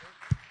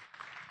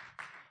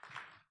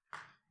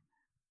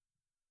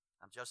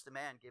Just a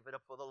man. Give it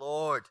up for the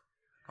Lord.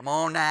 Come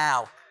on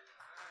now.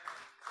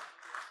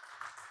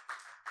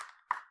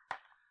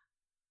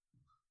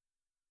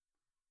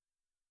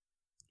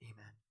 Amen.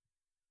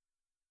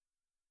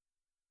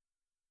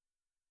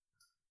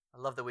 I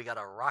love that we got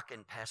a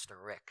rockin' Pastor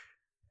Rick.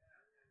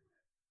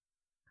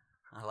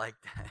 I like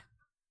that.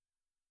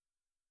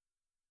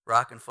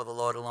 Rocking for the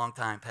Lord a long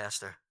time,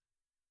 Pastor.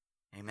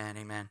 Amen,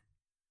 amen.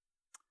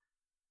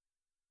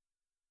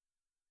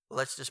 Well,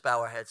 let's just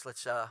bow our heads.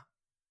 Let's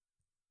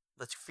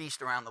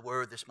feast around the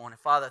Word this morning.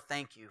 Father,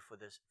 thank you for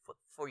this,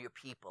 for your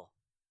people.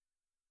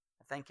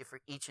 Thank you for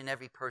each and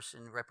every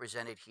person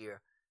represented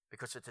here,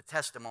 because it's a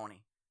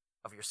testimony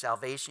of your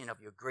salvation,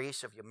 of your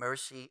grace, of your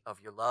mercy,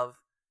 of your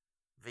love.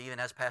 Even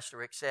as Pastor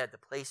Rick said, the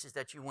places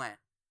that you went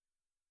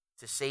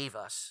to save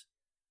us,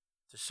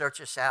 to search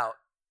us out,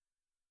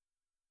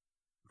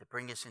 to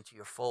bring us into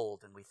your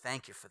fold, and we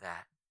thank you for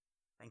that.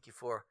 Thank you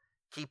for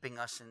keeping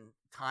us in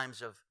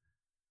times of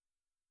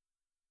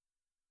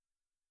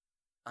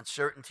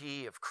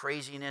uncertainty, of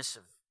craziness,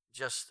 of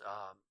just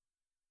a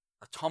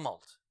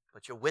tumult,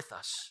 but you're with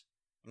us,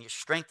 and you're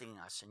strengthening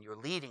us, and you're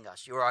leading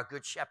us. You're our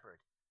good shepherd.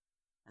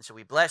 And so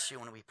we bless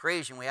you, and we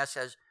praise you, and we ask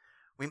as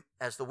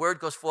the word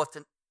goes forth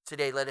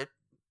today, let it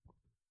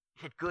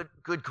hit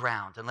good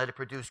ground, and let it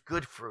produce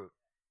good fruit,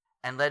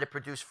 and let it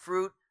produce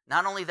fruit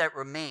not only that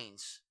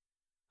remains,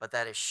 but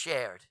that is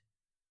shared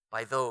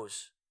by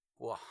those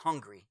who are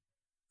hungry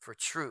for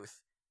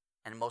truth,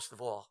 and most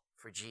of all,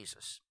 for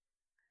Jesus.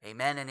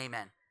 Amen and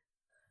amen.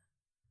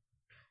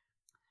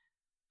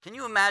 Can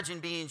you imagine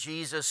being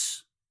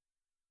Jesus?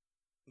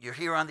 You're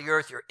here on the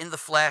earth, you're in the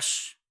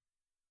flesh,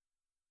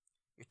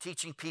 you're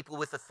teaching people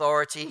with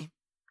authority,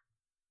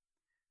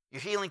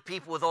 you're healing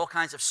people with all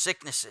kinds of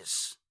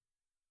sicknesses,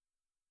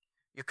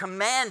 you're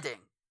commanding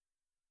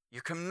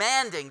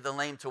the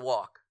lame to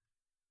walk,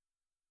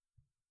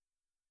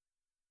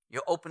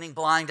 you're opening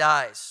blind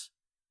eyes,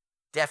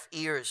 deaf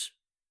ears,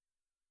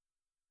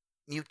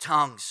 mute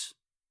tongues,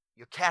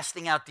 you're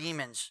casting out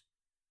demons,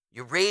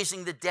 you're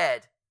raising the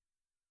dead,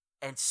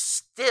 and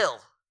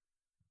still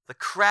the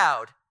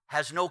crowd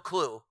has no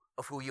clue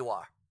of who you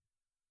are.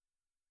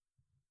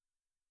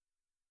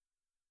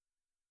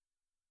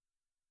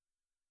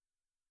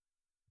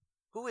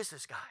 Who is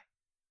this guy?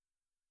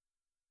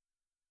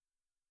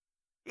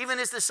 Even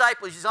his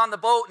disciples, he's on the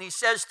boat and he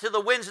says to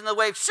the winds and the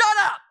waves, "Shut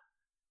up!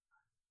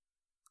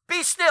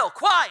 Be still,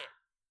 quiet."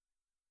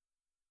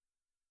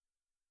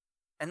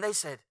 And they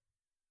said,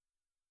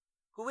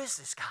 "Who is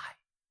this guy?"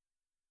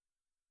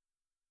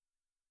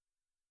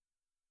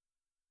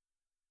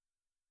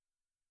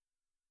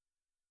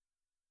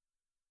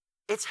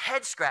 It's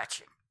head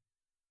scratching.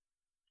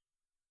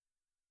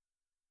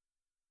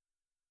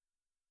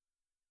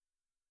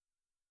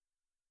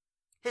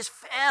 His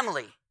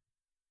family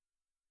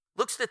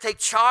looks to take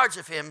charge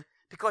of him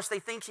because they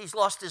think he's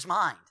lost his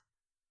mind.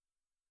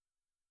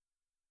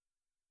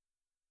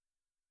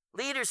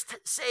 Leaders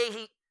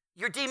say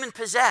you're demon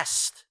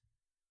possessed.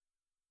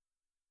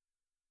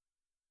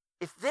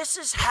 If this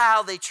is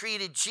how they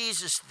treated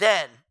Jesus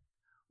then,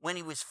 when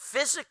he was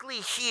physically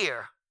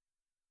here,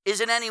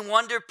 isn't any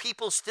wonder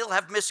people still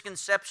have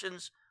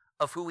misconceptions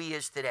of who he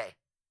is today?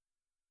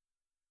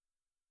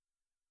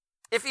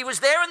 If he was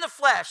there in the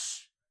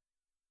flesh,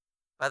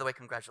 by the way,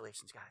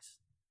 congratulations, guys.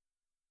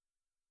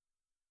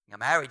 You got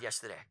married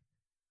yesterday.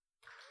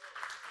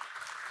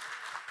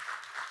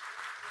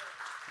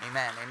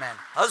 Amen, amen.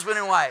 Husband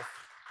and wife.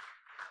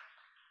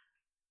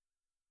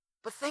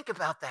 But think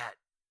about that.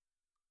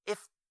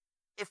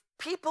 If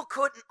people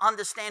couldn't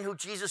understand who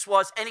Jesus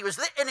was, and he was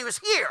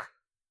here,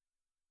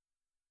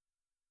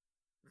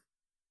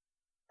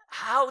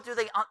 how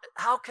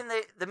can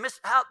the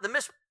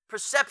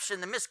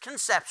misperception, the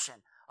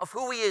misconception of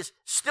who he is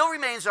still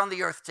remains on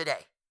the earth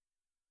today?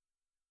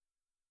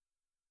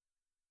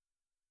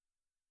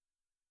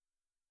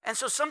 And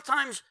so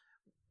sometimes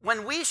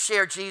when we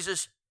share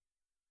Jesus,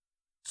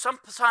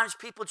 sometimes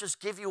people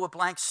just give you a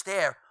blank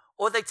stare,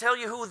 or they tell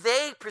you who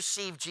they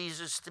perceive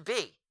Jesus to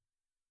be.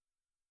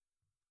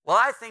 Well,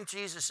 I think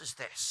Jesus is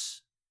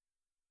this,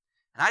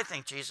 and I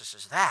think Jesus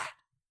is that.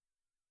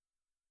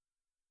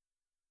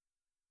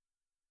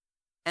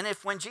 And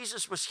if when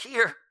Jesus was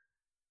here,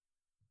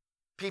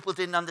 people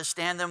didn't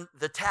understand him,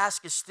 the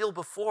task is still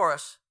before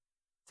us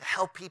to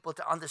help people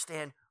to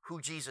understand who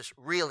Jesus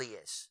really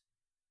is.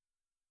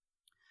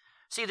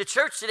 See, the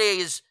church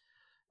today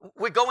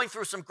we're going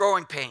through some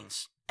growing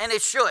pains, and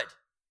it should.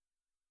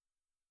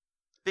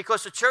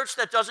 Because a church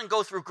that doesn't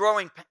go through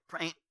growing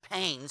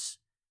pains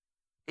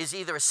is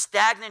either a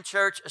stagnant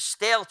church, a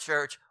stale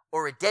church,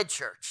 or a dead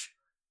church.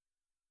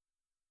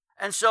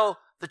 And so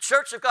the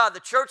church of God, the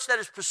church that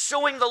is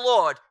pursuing the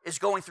Lord, is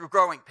going through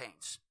growing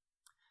pains.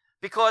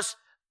 Because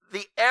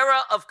the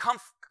era of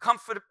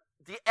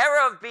the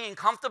era of being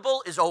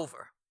comfortable is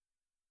over.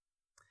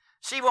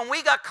 See, when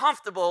we got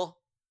comfortable,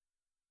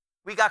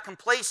 we got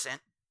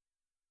complacent,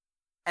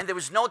 and there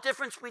was no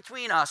difference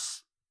between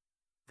us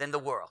than the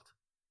world.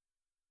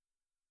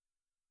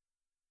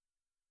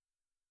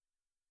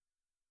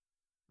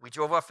 We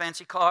drove our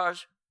fancy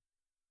cars.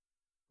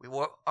 We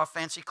wore our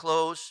fancy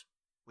clothes.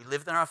 We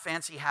lived in our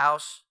fancy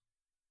house.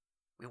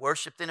 We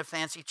worshiped in a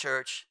fancy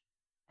church,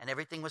 and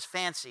everything was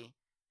fancy,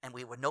 and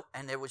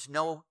there was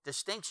no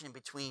distinction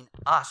between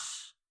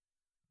us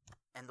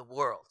and the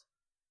world.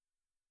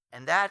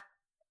 And that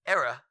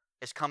era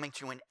is coming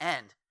to an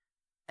end,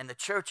 and the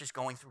church is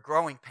going through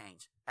growing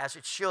pains, as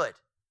it should,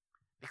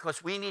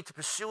 because we need to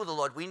pursue the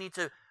Lord. We need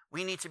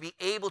to be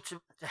able to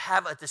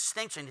have a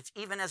distinction. It's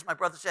even as my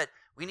brother said,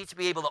 we need to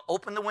be able to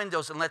open the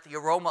windows and let the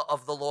aroma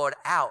of the Lord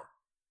out.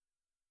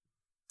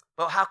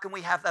 But how can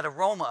we have that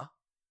aroma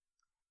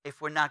if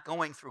we're not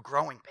going through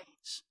growing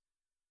pains?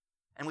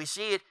 And we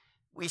see it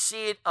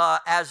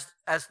as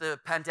the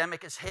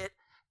pandemic has hit,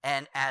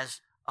 and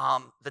as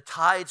the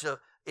tides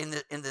in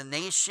the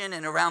nation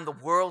and around the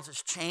world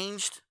has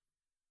changed.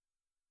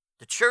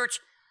 The church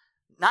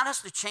not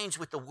has to change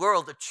with the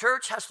world. The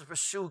church has to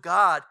pursue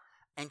God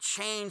and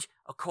change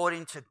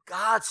according to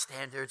God's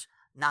standards,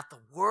 not the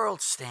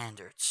world's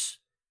standards.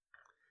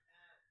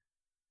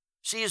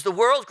 See, as the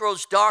world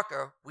grows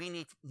darker, we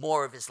need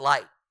more of his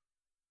light.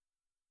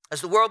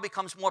 As the world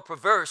becomes more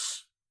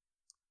perverse,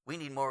 we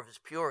need more of his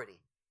purity.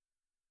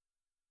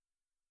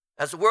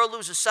 As the world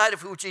loses sight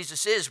of who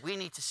Jesus is, we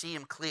need to see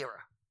him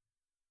clearer.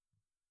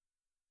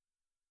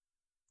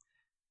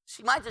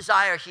 See, my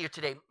desire here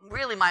today,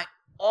 really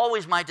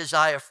always my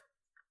desire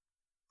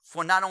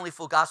for not only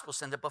Full Gospel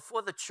Center, but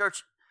for the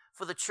church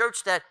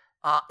that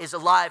is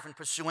alive and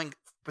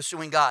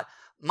pursuing God.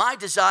 My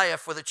desire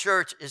for the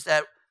church is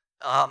that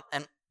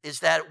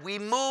we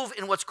move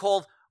in what's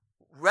called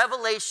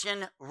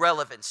revelation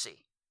relevancy.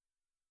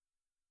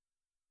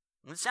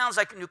 And it sounds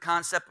like a new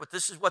concept, but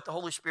this is what the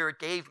Holy Spirit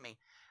gave me.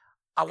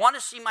 I want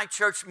to see my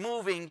church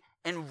moving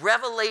in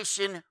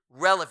revelation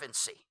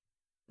relevancy.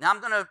 Now, I'm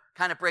going to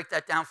kind of break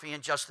that down for you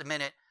in just a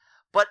minute.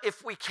 But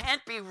if we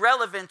can't be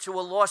relevant to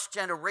a lost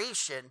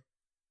generation,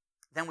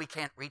 then we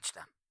can't reach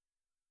them.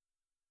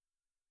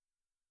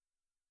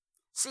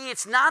 See,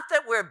 it's not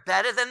that we're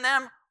better than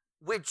them.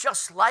 We're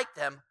just like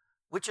them.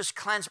 We're just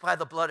cleansed by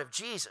the blood of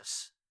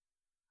Jesus.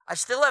 I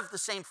still have the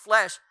same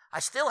flesh. I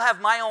still have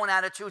my own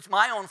attitudes,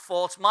 my own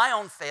faults, my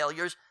own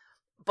failures.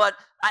 But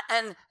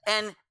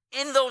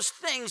in those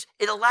things,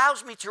 it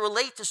allows me to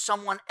relate to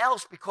someone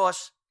else,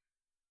 because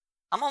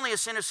I'm only a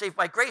sinner saved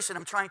by grace, and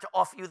I'm trying to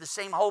offer you the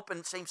same hope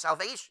and same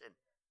salvation.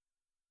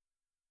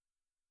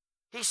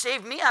 He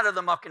saved me out of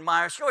the muck and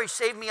mire. Sure, he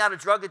saved me out of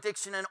drug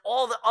addiction and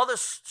all the other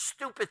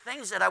stupid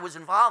things that I was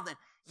involved in.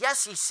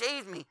 Yes, he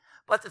saved me.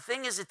 But the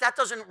thing is that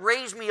doesn't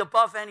raise me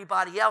above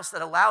anybody else.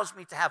 That allows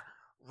me to have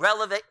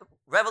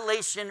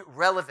revelation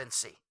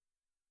relevancy.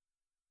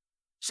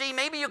 See,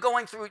 maybe you're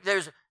going through,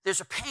 there's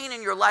a pain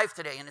in your life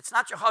today, and it's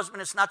not your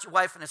husband, it's not your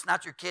wife, and it's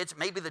not your kids,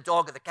 maybe the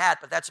dog or the cat,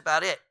 but that's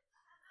about it.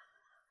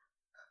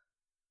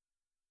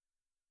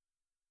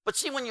 But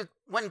see,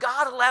 when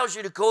God allows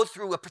you to go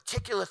through a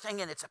particular thing,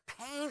 and it's a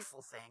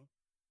painful thing,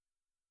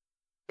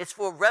 it's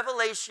for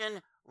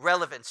revelation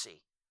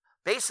relevancy.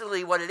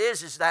 Basically what it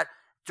is that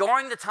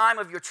during the time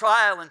of your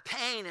trial and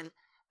pain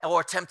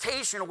or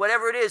temptation or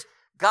whatever it is,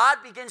 God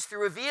begins to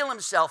reveal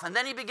himself, and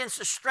then he begins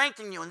to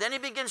strengthen you, and then he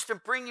begins to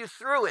bring you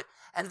through it.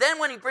 And then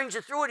when he brings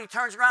you through it, he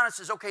turns around and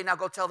says, okay, now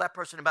go tell that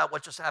person about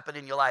what just happened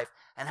in your life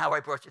and how I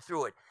brought you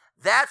through it.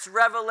 That's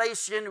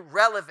revelation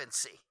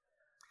relevancy.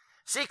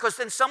 See, because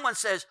then someone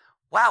says,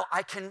 wow,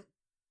 I can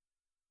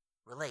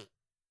relate.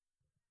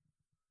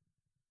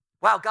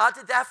 Wow, God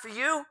did that for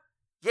you?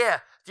 Yeah.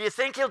 Do you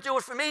think he'll do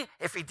it for me?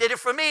 If he did it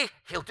for me,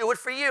 he'll do it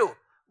for you.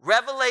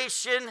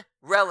 Revelation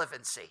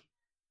relevancy.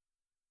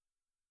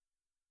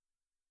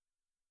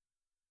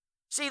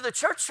 See, the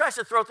church tries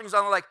to throw things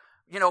on like,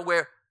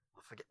 where,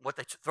 forget what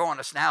they throw on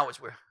us now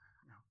is we're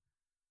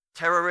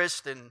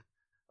terrorists and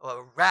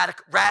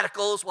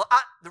radicals. Well,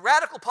 the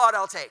radical part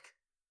I'll take.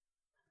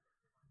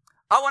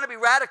 I want to be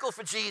radical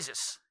for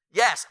Jesus.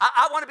 Yes,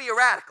 I want to be a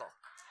radical.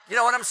 You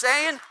know what I'm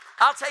saying?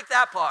 I'll take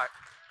that part.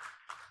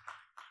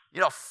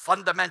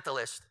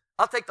 Fundamentalist.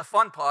 I'll take the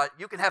fun part.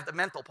 You can have the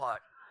mental part.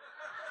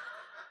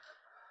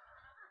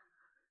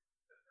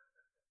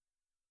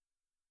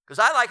 Because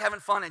I like having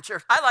fun in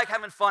church. I like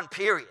having fun,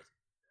 period.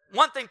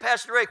 One thing,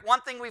 Pastor Rick, one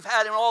thing we've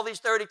had in all these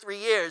 33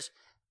 years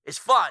is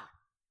fun.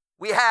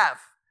 We have.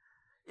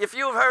 If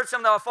you've heard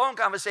some of our phone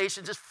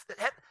conversations, just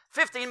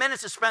 15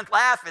 minutes is spent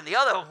laughing. The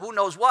other, who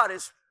knows what,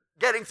 is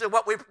getting to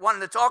what we wanted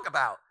to talk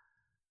about.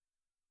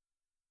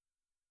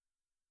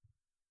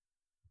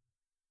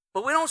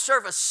 But we don't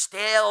serve a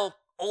stale,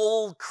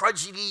 old,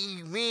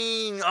 crudgy,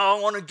 mean, I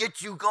want to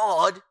get you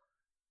God.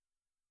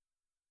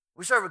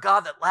 We serve a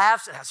God that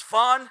laughs, that has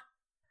fun,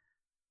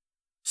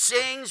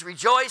 sings,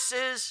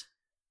 rejoices.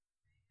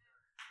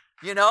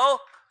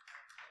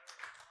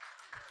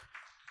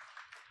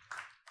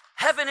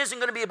 Heaven isn't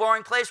going to be a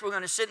boring place. We're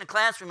going to sit in a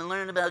classroom and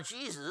learn about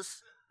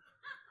Jesus.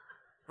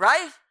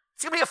 Right?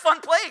 It's going to be a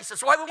fun place.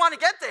 That's why we want to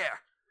get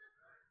there.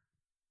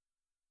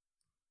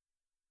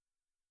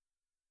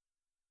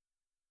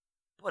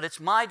 But it's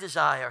my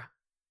desire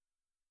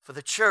for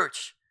the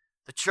church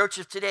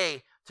of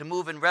today, to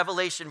move in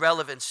revelation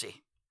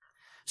relevancy.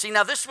 See,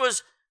 now this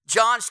was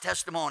John's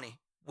testimony.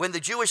 when the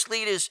Jewish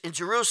leaders in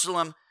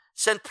Jerusalem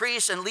sent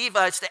priests and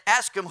Levites to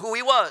ask him who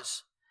he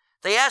was.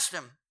 They asked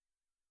him,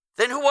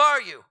 "Then who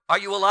are you? Are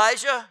you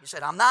Elijah?" He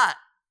said, "I'm not."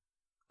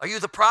 "Are you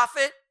the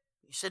prophet?"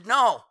 He said,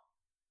 "No."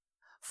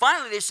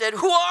 Finally, they said,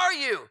 "Who are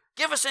you?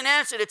 Give us an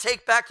answer to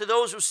take back to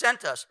those who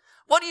sent us.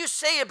 What do you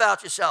say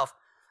about yourself?"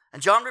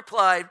 And John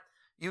replied,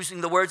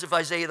 using the words of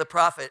Isaiah the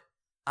prophet,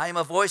 "I am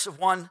a voice of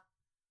one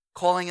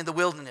calling in the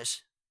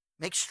wilderness,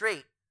 make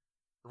straight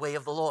the way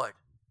of the Lord."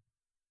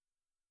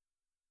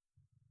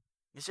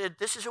 He said,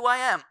 "This is who I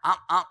am.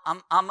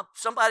 I'm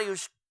somebody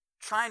who's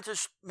trying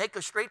to make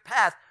a straight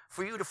path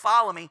for you to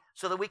follow me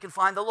so that we can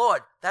find the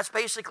Lord." That's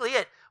basically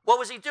it. What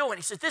was he doing?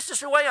 He said, "This is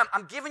who I am.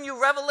 I'm giving you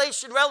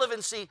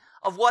relevancy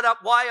of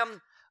why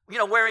I'm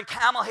wearing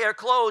camel hair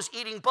clothes,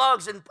 eating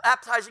bugs, and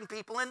baptizing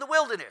people in the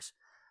wilderness.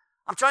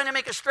 I'm trying to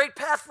make a straight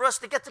path for us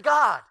to get to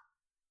God."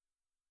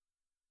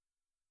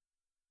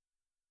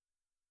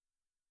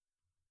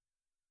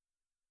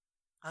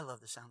 I love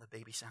the sound of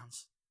baby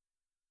sounds.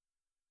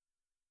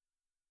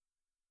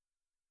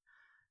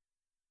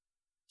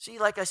 See,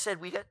 like I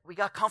said, we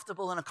got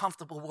comfortable in a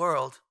comfortable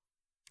world,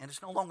 and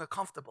it's no longer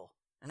comfortable,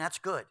 and that's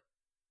good.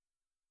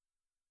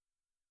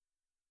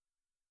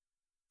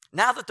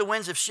 Now that the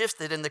winds have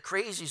shifted and the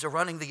crazies are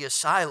running the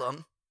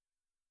asylum,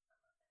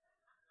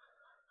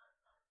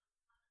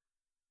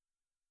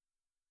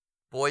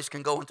 boys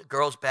can go into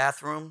girls'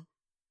 bathroom.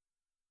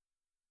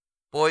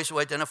 Boys who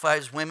identify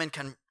as women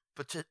can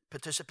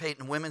participate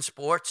in women's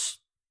sports.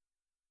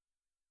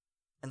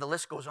 And the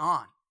list goes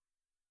on.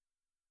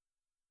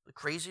 The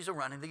crazies are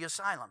running the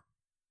asylum.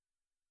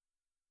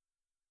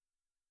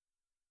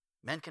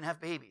 Men can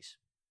have babies.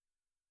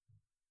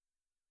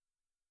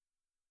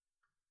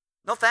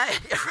 No thanks.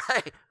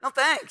 Right. No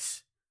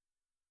thanks.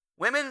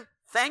 Women,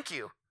 thank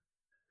you.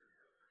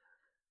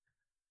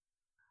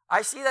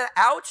 I see that,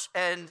 ouch,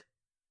 and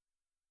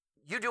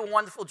you do a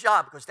wonderful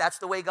job because that's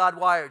the way God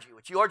wired you.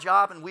 It's your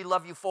job and we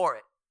love you for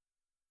it.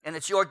 And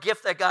it's your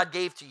gift that God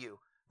gave to you.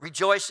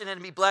 Rejoice in it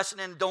and be blessed in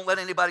it and don't let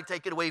anybody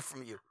take it away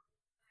from you.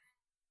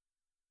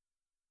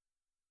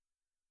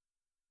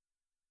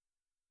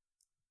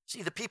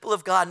 See, the people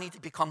of God need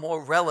to become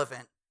more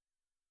relevant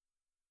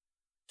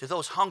to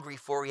those hungry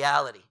for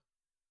reality.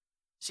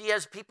 See,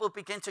 as people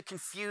begin to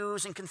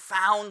confuse and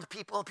confound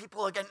people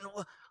are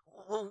getting,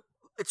 well,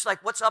 it's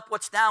like what's up,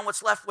 what's down,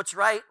 what's left, what's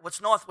right, what's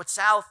north, what's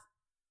south.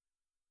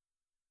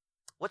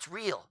 What's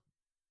real?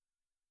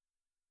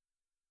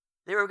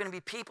 There are going to be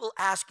people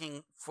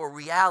asking for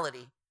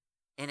reality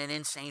in an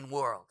insane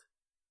world.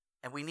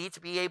 And we need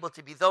to be able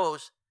to be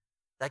those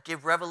that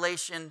give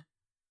revelation,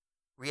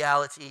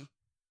 reality,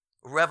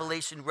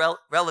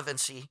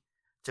 relevancy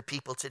to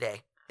people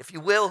today. If you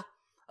will,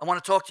 I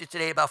want to talk to you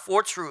today about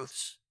 4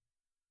 truths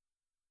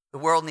the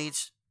world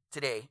needs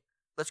today.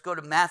 Let's go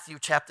to Matthew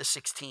chapter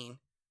 16. I'm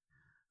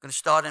going to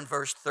start in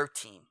verse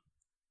 13.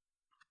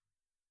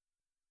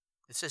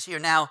 It says here,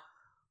 "Now,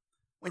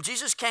 when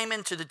Jesus came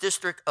into the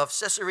district of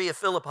Caesarea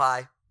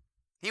Philippi,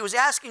 he was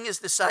asking his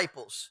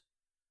disciples,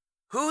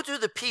 'Who do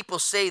the people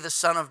say the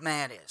Son of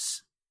Man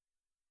is?'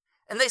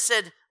 And they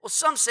said, 'Well,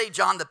 some say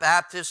John the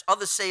Baptist,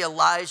 others say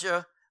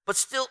Elijah, but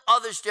still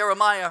others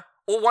Jeremiah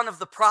or one of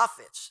the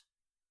prophets.'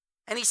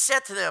 And he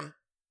said to them,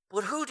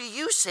 'But who do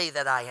you say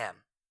that I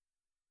am?'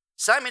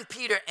 Simon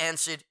Peter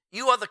answered,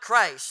 'You are the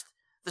Christ,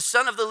 the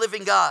Son of the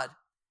living God.'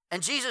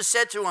 And Jesus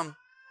said to him,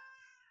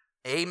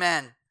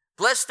 'Amen.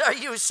 Blessed are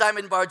you,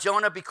 Simon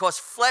Bar-Jonah, because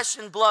flesh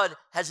and blood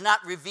has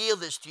not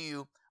revealed this to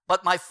you,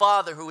 but my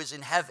Father who is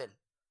in heaven.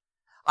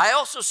 I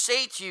also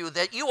say to you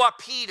that you are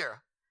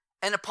Peter,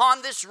 and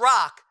upon this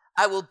rock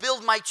I will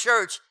build my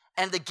church,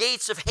 and the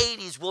gates of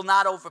Hades will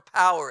not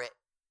overpower it.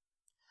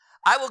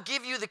 I will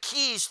give you the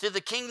keys to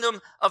the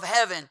kingdom of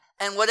heaven,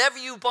 and whatever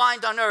you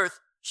bind on earth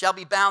shall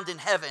be bound in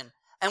heaven,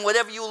 and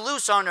whatever you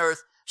loose on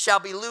earth shall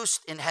be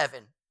loosed in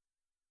heaven.'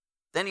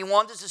 Then he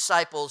warned his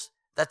disciples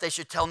that they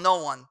should tell no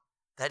one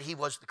that he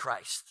was the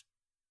Christ."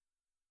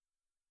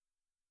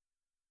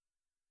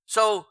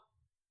 So,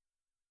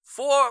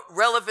 4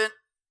 relevant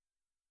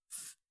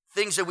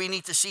things that we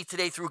need to see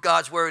today through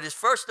God's word is,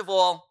 first of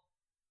all,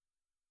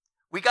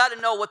 we got to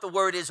know what the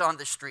word is on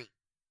the street.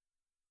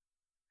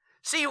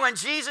 See, when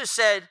Jesus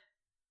said,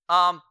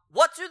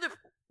 what do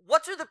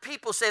the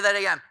people say that I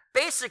am?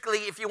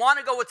 Basically, if you want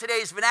to go with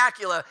today's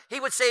vernacular, he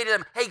would say to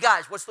them, "Hey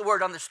guys, what's the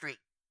word on the street?"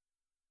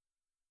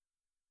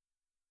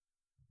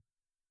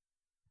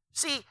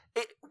 See,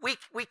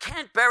 we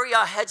can't bury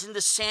our heads in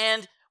the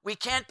sand. We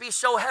can't be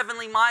so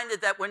heavenly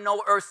minded that we're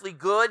no earthly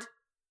good.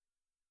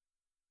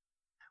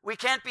 We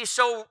can't be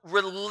so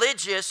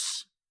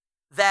religious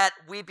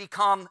that we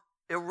become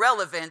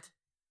irrelevant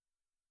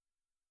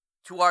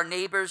to our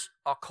neighbors,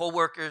 our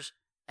co-workers,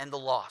 and the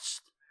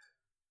lost.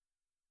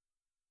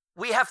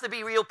 We have to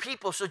be real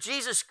people. So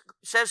Jesus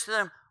says to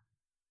them,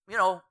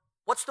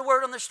 what's the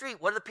word on the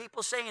street? What are the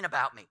people saying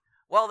about me?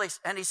 Well,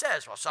 he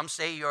says, well, some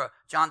say you're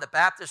John the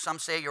Baptist, some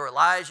say you're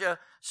Elijah,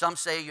 some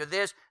say you're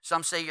this,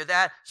 some say you're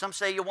that, some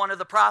say you're one of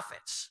the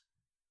prophets.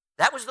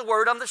 That was the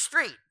word on the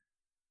street.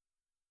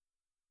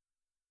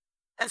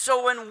 And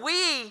so when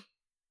we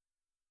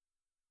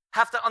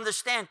have to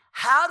understand,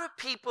 how do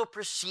people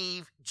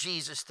perceive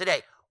Jesus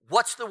today?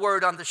 What's the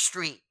word on the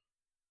street?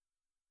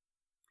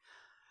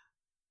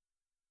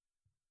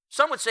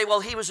 Some would say,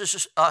 well, he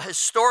was a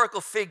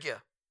historical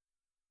figure.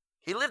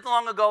 He lived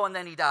long ago and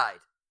then he died.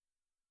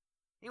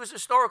 He was a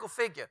historical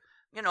figure.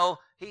 You know,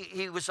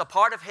 he was a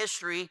part of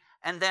history,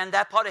 and then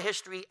that part of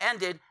history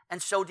ended,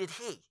 and so did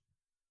he.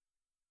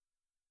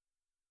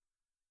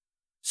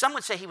 Some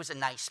would say he was a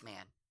nice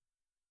man.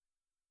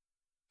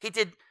 He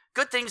did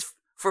good things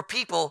for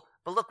people,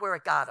 but look where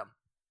it got him.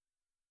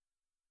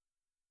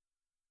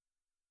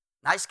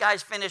 Nice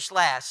guys finish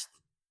last,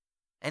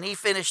 and he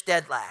finished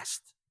dead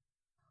last.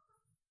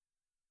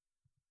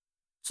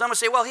 Some would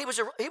say, well, he was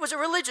a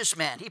religious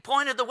man. He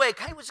pointed the way.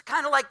 He was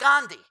kind of like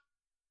Gandhi.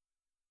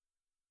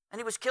 And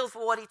he was killed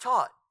for what he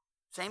taught,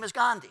 same as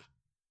Gandhi.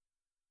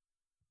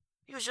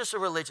 He was just a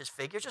religious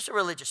figure, just a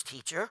religious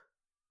teacher.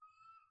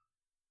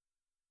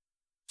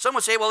 Some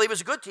would say, well, he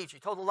was a good teacher. He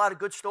told a lot of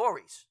good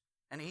stories.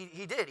 And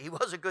he did. He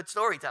was a good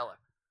storyteller.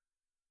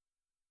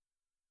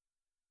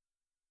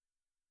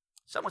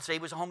 Some would say he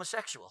was a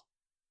homosexual.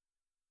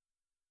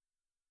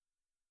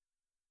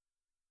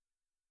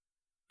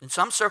 In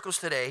some circles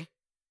today,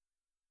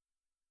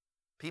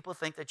 people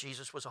think that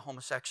Jesus was a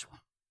homosexual.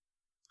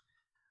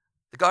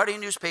 The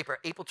Guardian newspaper,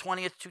 April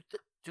 20th,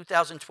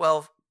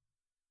 2012,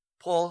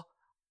 Paul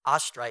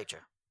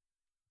Ostreicher,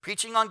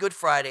 preaching on Good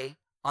Friday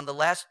on the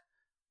last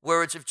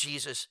words of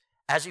Jesus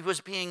as he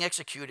was being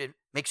executed,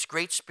 makes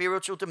great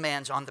spiritual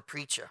demands on the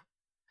preacher.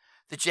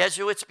 The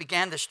Jesuits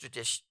began this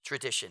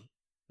tradition.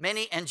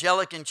 Many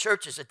Anglican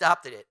churches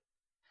adopted it.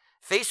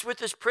 Faced with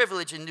this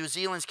privilege in New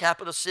Zealand's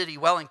capital city,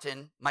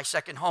 Wellington, my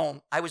second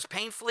home, I was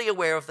painfully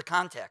aware of the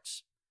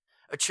context.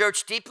 A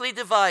church deeply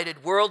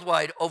divided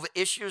worldwide over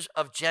issues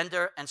of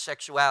gender and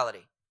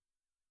sexuality.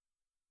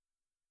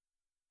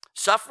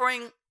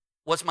 Suffering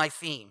was my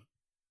theme.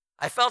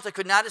 I felt I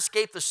could not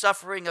escape the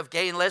suffering of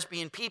gay and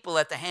lesbian people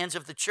at the hands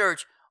of the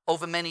church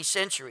over many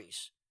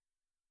centuries.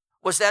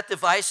 Was that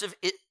divisive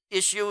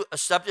issue a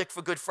subject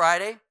for Good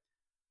Friday?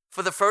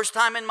 For the first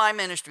time in my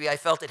ministry, I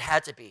felt it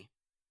had to be.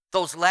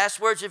 Those last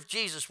words of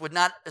Jesus would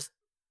not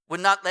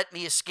let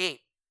me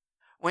escape.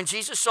 When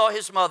Jesus saw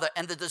his mother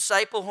and the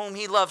disciple whom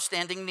he loved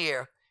standing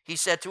near, he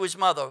said to his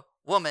mother,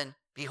 "Woman,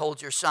 behold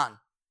your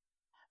son."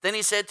 Then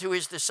he said to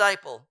his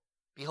disciple,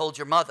 "Behold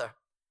your mother."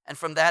 And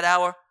from that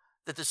hour,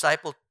 the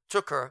disciple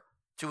took her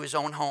to his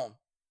own home.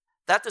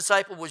 That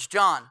disciple was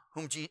John,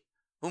 whom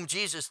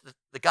Jesus,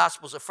 the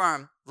Gospels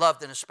affirm,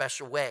 loved in a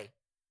special way.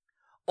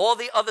 All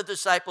the other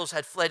disciples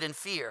had fled in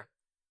fear.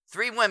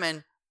 3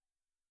 women,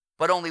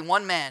 but only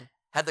 1 man,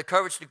 had the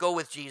courage to go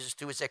with Jesus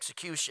to his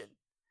execution.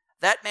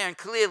 That man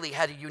clearly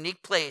had a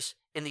unique place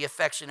in the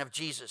affection of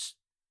Jesus.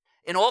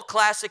 In all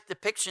classic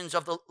depictions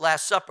of the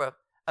Last Supper,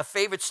 a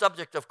favorite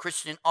subject of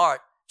Christian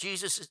art,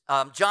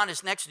 John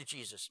is next to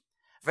Jesus.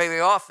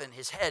 Very often,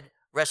 his head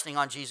resting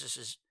on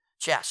Jesus'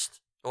 chest,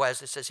 or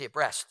as it says here,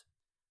 breast.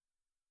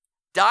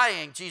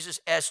 Dying, Jesus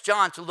asked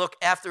John to look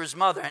after his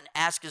mother and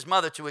ask his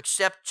mother to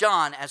accept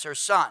John as her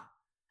son.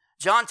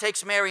 John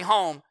takes Mary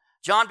home.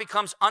 John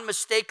becomes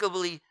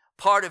unmistakably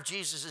part of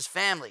Jesus'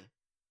 family.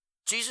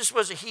 Jesus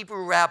was a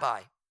Hebrew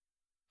rabbi.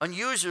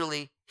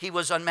 Unusually, he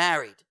was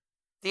unmarried.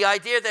 The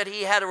idea that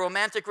he had a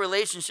romantic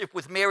relationship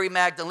with Mary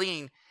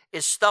Magdalene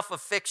is stuff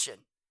of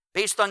fiction,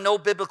 based on no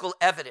biblical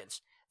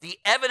evidence. The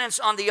evidence,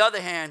 on the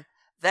other hand,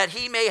 that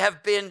he may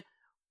have been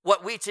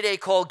what we today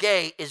call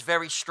gay is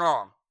very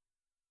strong.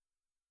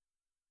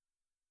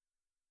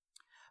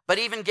 But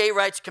even gay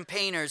rights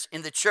campaigners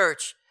in the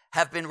church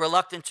have been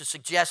reluctant to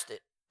suggest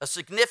it. A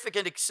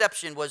significant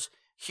exception was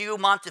Hugh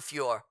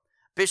Montefiore,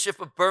 Bishop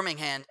of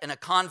Birmingham and a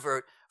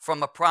convert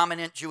from a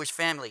prominent Jewish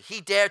family.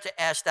 He dared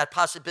to ask that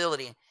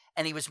possibility,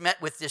 and he was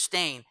met with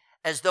disdain,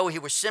 as though he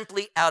were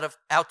simply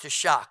out to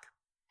shock.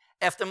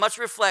 After much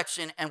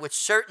reflection and with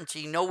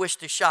certainty no wish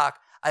to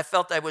shock, I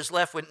felt I was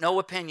left with no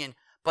opinion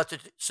but to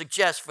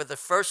suggest for the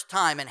first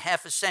time in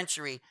half a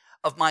century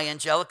of my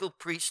Anglican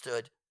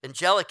priesthood,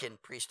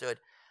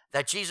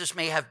 that Jesus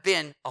may have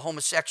been a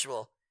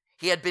homosexual.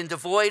 He had been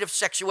devoid of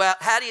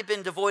sexuality. Had he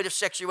been devoid of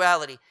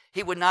sexuality,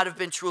 he would not have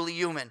been truly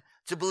human.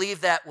 To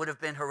believe that would have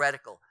been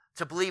heretical.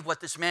 To believe what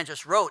this man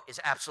just wrote is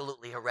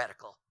absolutely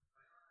heretical.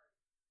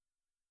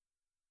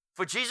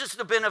 For Jesus to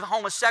have been a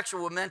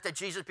homosexual meant that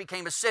Jesus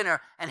became a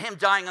sinner, and him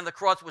dying on the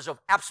cross was of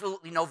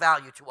absolutely no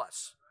value to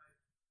us.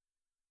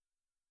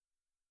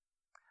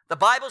 The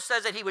Bible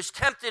says that he was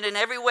tempted in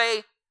every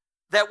way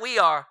that we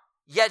are,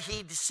 yet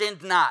he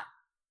sinned not.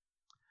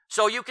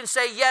 So you can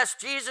say, yes,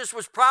 Jesus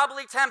was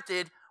probably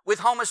tempted with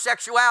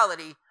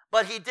homosexuality,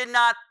 but he did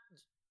not.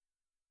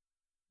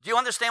 Do you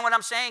understand what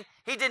I'm saying?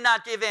 He did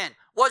not give in.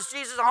 Was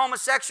Jesus a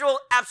homosexual?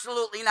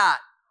 Absolutely not.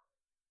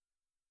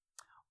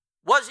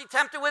 Was he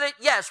tempted with it?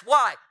 Yes.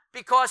 Why?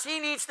 Because he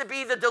needs to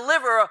be the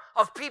deliverer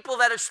of people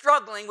that are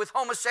struggling with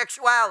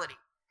homosexuality.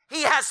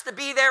 He has to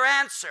be their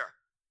answer.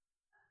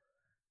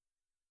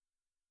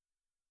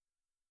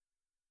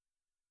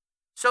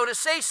 So to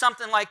say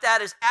something like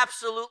that is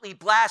absolutely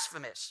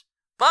blasphemous.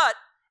 But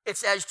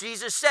it's as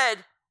Jesus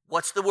said,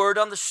 What's the word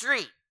on the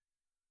street?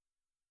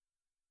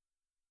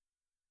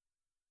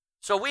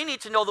 So we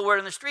need to know the word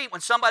on the street. When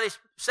somebody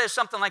says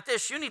something like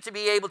this, you need to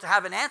be able to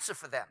have an answer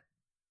for them.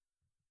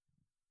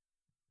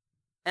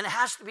 And it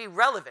has to be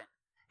relevant.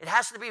 It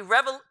has to be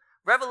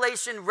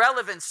revelation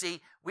relevancy.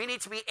 We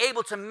need to be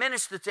able to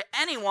minister to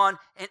anyone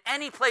in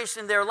any place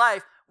in their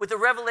life with the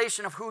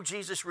revelation of who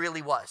Jesus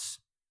really was.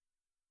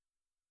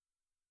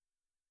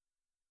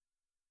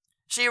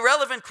 See, a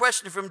relevant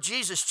question from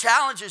Jesus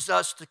challenges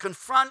us to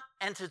confront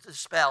and to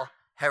dispel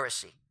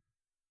heresy.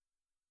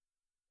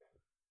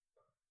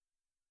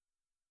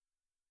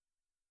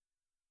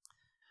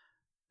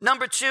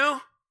 Number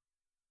two,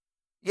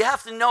 you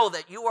have to know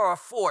that you are a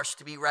force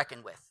to be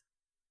reckoned with.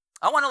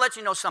 I want to let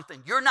you know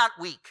something. You're not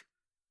weak.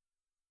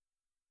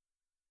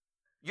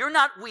 You're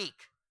not weak.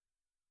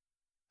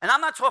 And I'm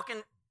not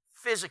talking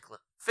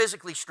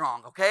physically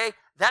strong, okay?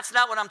 That's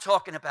not what I'm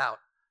talking about.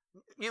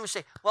 You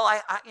say, well,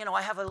 I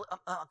have a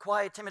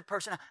quiet, timid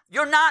person.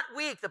 You're not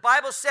weak. The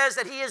Bible says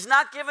that He has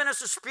not given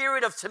us a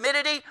spirit of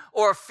timidity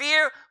or of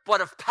fear,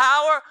 but of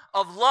power,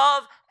 of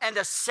love, and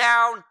a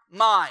sound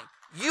mind.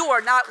 You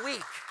are not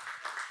weak.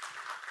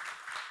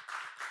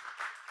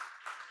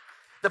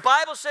 The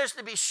Bible says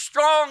to be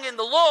strong in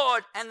the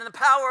Lord and in the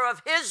power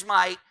of His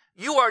might.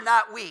 You are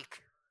not weak.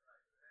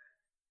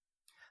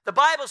 The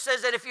Bible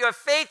says that if you have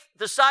faith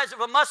the size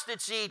of a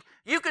mustard seed,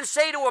 you can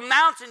say to a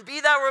mountain,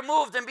 be thou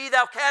removed and be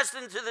thou cast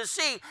into the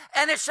sea,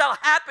 and it shall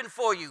happen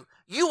for you.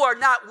 You are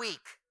not weak.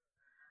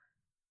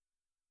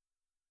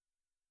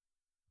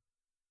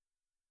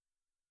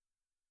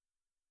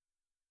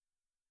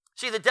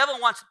 See, the devil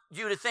wants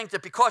you to think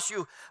that because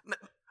you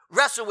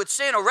wrestle with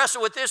sin or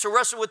wrestle with this or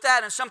wrestle with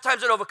that, and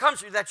sometimes it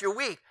overcomes you, that you're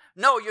weak.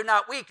 No, you're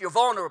not weak. You're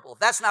vulnerable.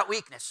 That's not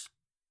weakness.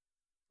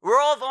 We're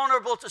all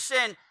vulnerable to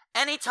sin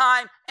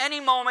anytime, any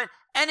moment,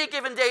 any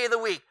given day of the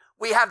week.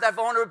 We have that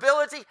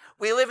vulnerability.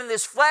 We live in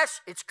this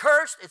flesh. It's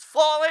cursed. It's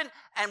fallen,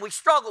 and we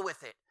struggle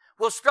with it.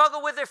 We'll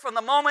struggle with it from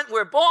the moment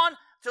we're born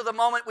to the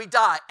moment we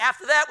die.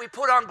 After that, we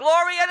put on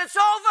glory, and it's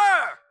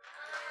over.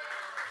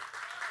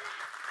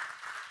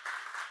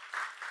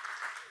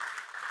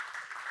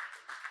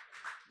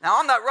 Now,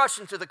 I'm not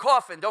rushing to the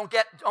coffin. Don't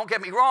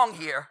get me wrong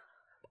here.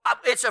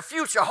 It's a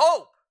future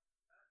hope.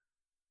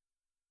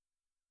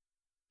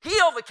 He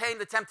overcame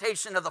the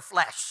temptation of the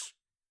flesh.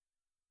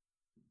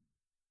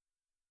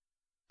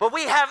 But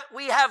we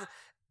have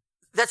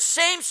that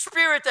same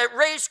spirit that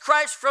raised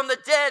Christ from the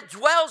dead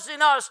dwells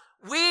in us.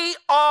 We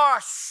are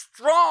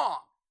strong.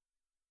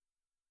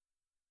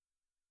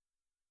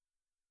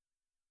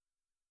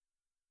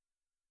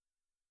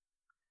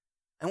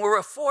 And we're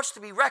a force to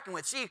be reckoned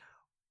with. See,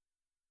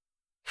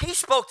 He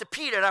spoke to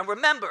Peter, and I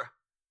remember,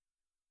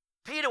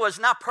 Peter was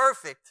not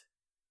perfect.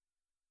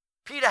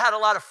 Peter had a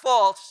lot of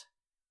faults.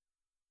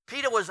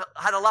 Peter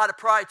had a lot of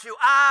pride too.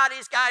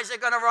 These guys are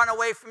going to run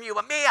away from you,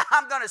 but me,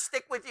 I'm going to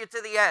stick with you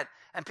to the end.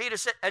 And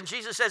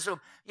Jesus says to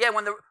him, "Yeah,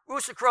 when the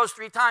rooster crows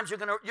 3 times, you're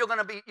going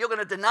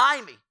to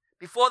deny me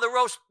before the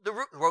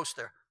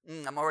roaster."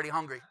 I'm already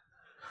hungry.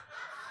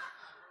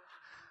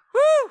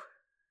 Woo!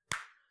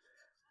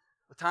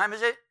 What time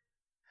is it?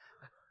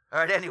 All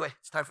right. Anyway,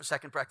 it's time for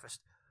second breakfast.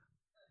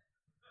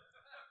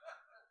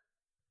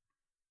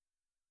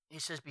 He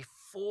says,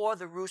 before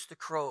the rooster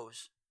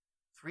crows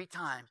 3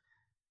 times.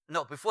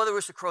 No, before the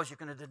rooster crows, you're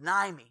going to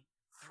deny me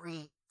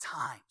 3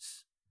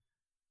 times.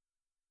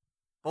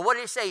 But what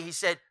did he say? He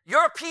said,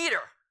 you're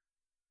Peter,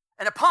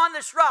 and upon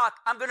this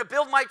rock, I'm going to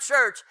build my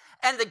church,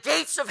 and the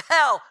gates of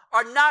hell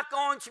are not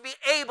going to be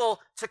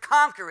able to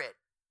conquer it.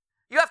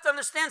 You have to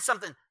understand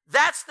something.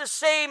 That's the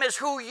same as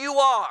who you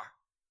are.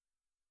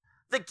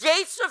 The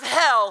gates of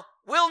hell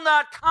will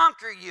not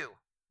conquer you.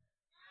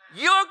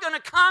 You're going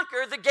to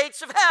conquer the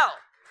gates of hell.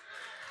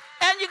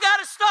 And you got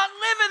to start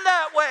living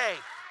that way.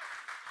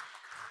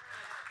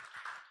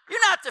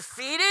 You're not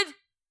defeated.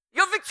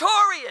 You're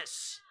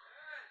victorious.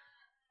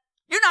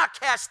 You're not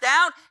cast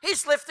down.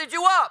 He's lifted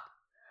you up.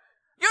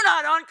 You're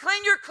not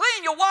unclean. You're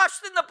clean. You're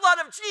washed in the blood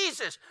of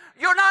Jesus.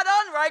 You're not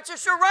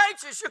unrighteous. You're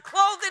righteous. You're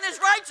clothed in His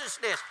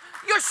righteousness.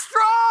 You're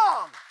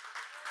strong.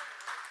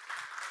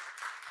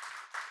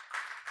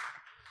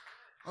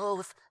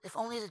 Oh, if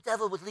only the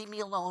devil would leave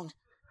me alone.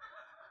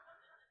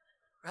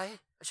 Right?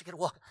 I should get a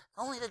walk. If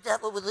only the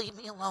devil would leave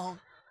me alone.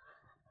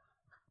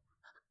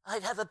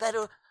 I'd have a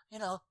better,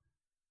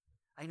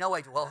 I know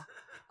I do. Well,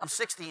 I'm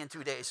 60 in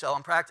 2 days, so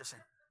I'm practicing.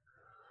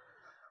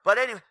 But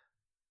anyway,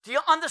 do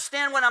you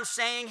understand what I'm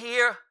saying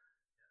here?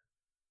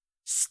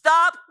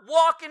 Stop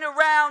walking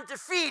around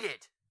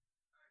defeated.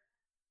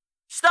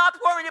 Stop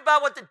worrying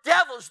about what the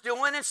devil's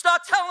doing and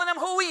start telling him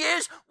who he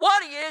is,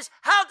 what he is,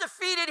 how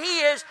defeated he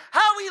is,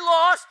 how he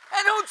lost,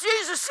 and who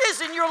Jesus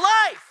is in your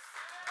life.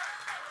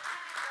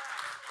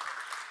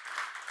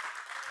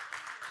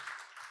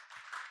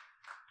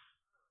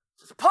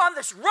 Upon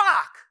this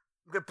rock,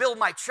 I'm going to build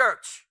my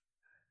church.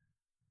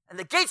 And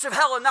the gates of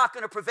hell are not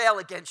going to prevail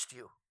against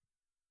you.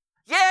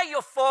 Yeah,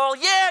 you'll fall.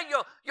 Yeah,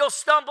 you'll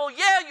stumble.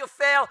 Yeah, you'll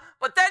fail.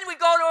 But then we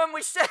go to him and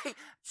we say,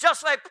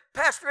 just like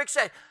Pastor Rick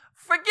said,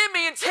 forgive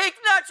me and take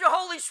not your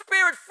Holy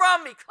Spirit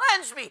from me.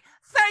 Cleanse me.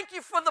 Thank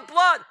you for the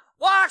blood.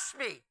 Wash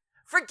me.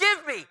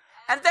 Forgive me.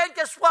 And then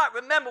guess what?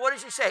 Remember, what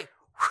does he say?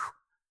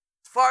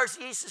 As far as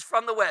the east is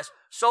from the west,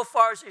 so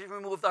far as he's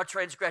removed our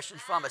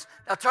transgressions from us.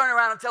 Now turn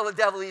around and tell the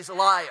devil he's a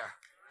liar.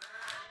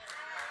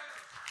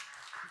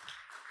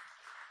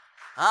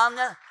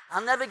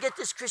 I'll never get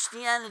this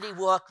Christianity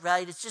walk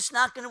right. It's just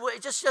not going to work.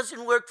 It just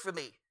doesn't work for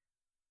me.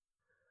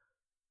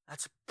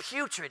 That's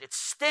putrid. It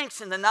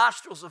stinks in the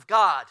nostrils of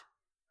God.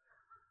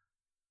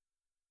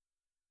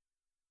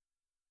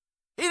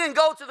 He didn't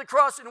go to the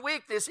cross in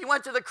weakness. He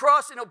went to the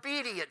cross in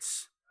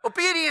obedience.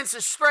 Obedience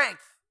is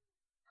strength.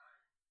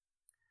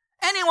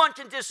 Anyone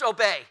can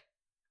disobey.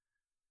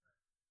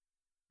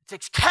 It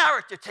takes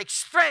character, it takes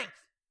strength,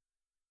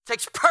 it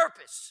takes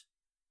purpose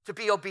to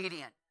be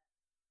obedient.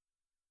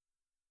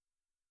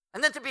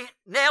 And then to be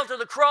nailed to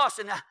the cross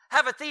and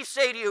have a thief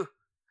say to you,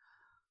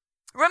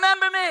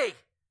 remember me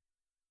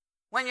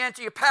when you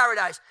enter your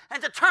paradise.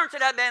 And to turn to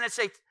that man and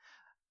say,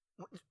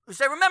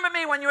 remember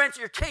me when you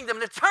enter your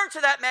kingdom. And to turn to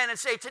that man and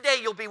say, today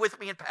you'll be with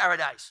me in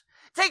paradise.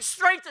 It takes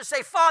strength to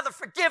say, Father,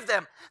 forgive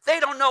them.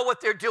 They don't know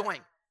what they're doing.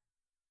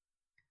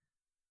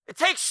 It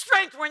takes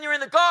strength when you're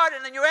in the garden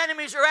and your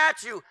enemies are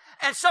at you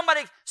and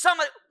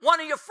one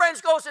of your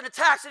friends goes and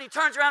attacks and he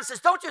turns around and says,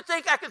 don't you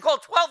think I can call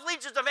 12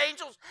 legions of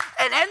angels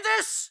and end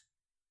this?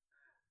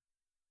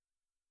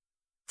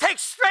 It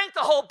takes strength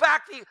to hold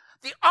back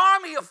the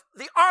army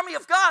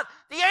of God.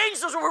 The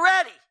angels were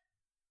ready.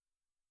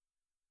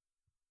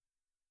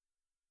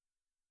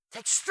 It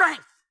takes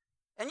strength.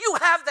 And you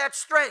have that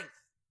strength.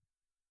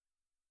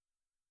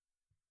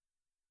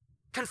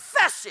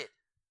 Confess it.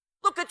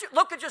 Look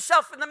at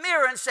yourself in the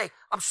mirror and say,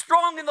 I'm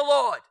strong in the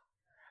Lord.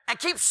 And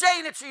keep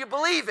saying it till you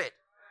believe it.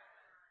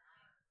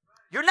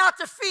 You're not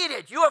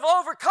defeated. You have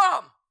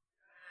overcome.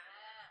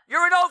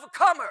 You're an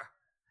overcomer.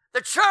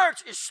 The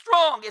church is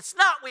strong. It's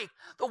not weak.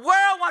 The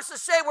world wants to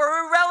say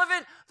we're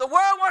irrelevant. The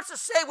world wants to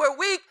say we're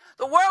weak.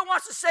 The world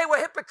wants to say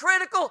we're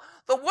hypocritical.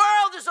 The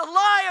world is a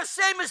liar,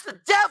 same as the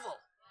devil.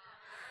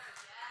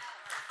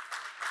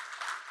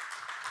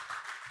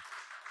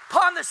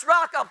 Upon this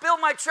rock I'll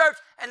build my church,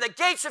 and the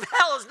gates of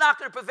hell is not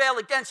going to prevail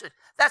against it.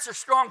 That's a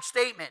strong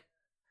statement.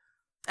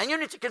 And you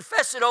need to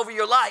confess it over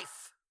your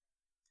life.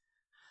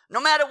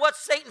 No matter what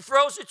Satan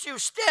throws at you,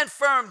 stand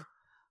firm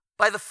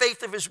by the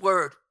faith of his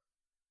word.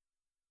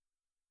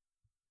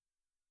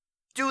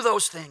 Do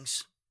those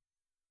things.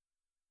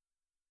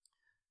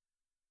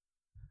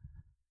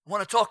 I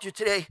want to talk to you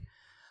today.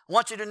 I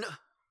want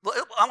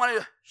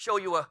to show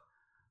you a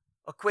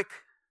quick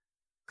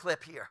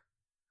clip here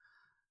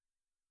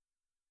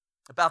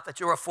about that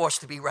you're a force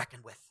to be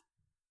reckoned with.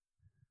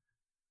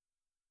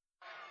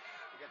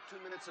 You got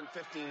 2 minutes and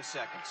 15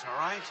 seconds, all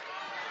right?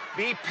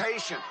 Be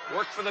patient.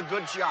 Work for the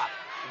good job.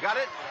 You got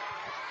it?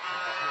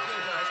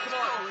 Come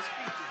on.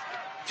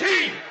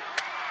 Team!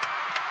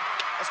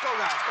 Let's go,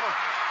 guys. Come on.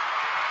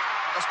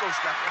 Let's go,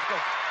 Steph. Let's go.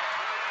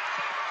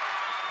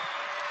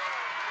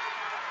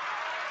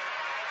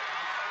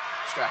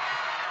 Steph.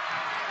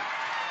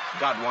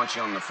 God wants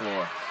you on the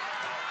floor.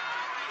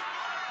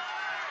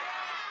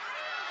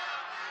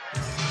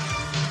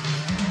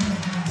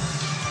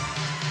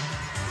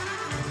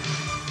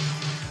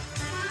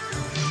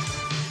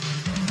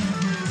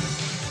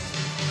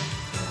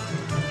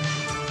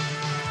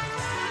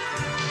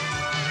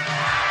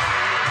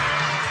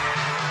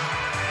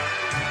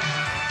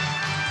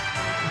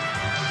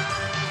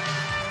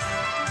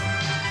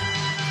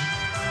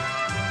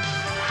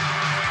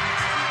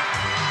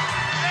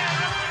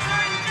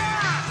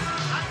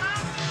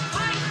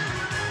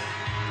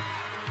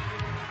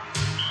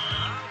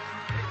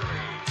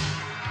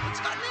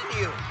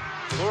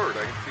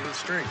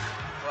 Strength.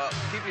 Well,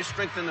 keep your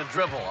strength in the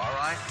dribble, all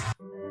right?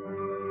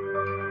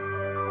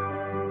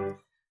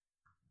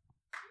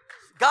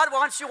 God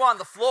wants you on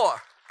the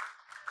floor.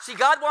 See,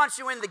 God wants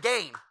you in the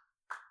game.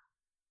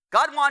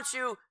 God wants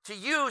you to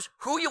use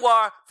who you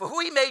are for who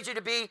he made you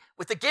to be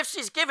with the gifts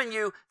he's given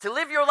you to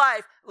live your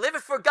life, live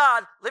it for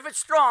God, live it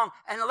strong,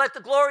 and let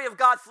the glory of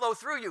God flow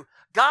through you.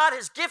 God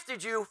has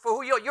gifted you for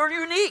who you are. You're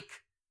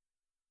unique.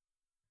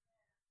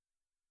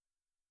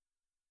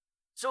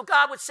 So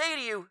God would say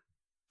to you,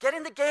 get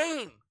in the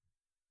game.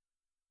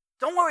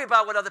 Don't worry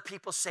about what other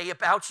people say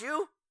about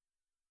you.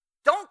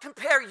 Don't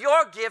compare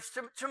your gifts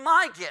to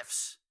my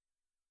gifts.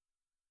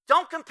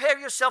 Don't compare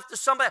yourself to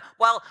somebody.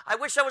 Well, I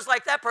wish I was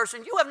like that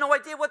person. You have no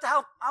idea what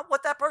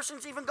that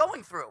person's even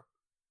going through.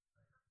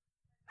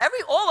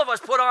 All of us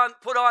put on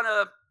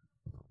a,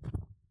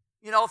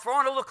 throw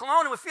on a little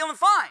cologne and we're feeling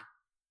fine.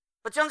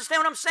 But you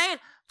understand what I'm saying?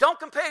 Don't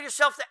compare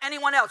yourself to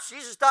anyone else.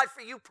 Jesus died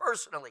for you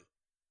personally.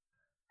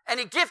 And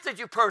he gifted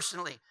you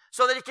personally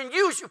so that he can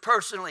use you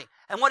personally.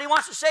 And what he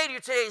wants to say to you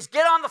today is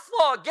get on the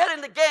floor, get in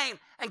the game,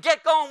 and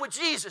get going with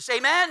Jesus.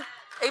 Amen?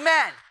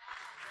 Amen.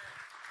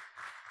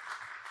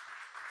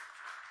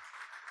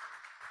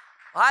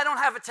 I don't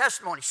have a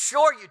testimony.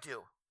 Sure you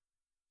do.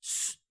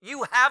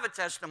 You have a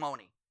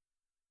testimony.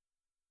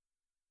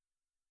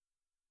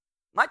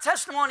 My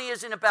testimony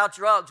isn't about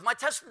drugs.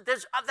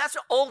 That's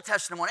an old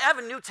testimony. I have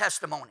a new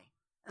testimony,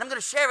 and I'm going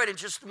to share it in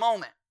just a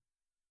moment.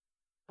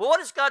 But what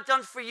has God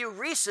done for you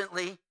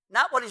recently,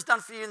 not what he's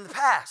done for you in the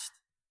past?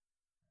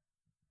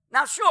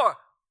 Now, sure,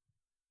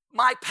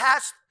 my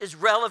past is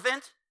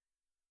relevant.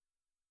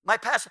 My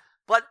past,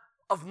 but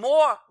of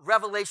more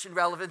revelation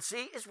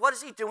relevancy is what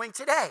is he doing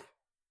today?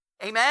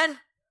 Amen?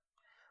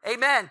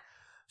 Amen.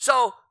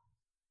 So,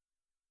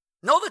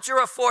 know that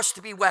you're a force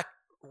to be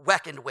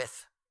reckoned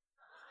with.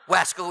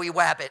 Wascally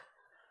wabbit.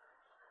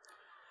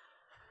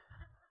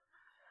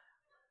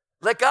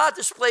 Let God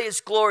display his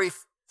glory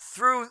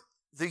through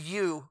the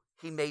you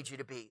he made you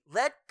to be.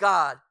 Let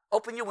God,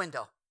 open your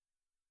window.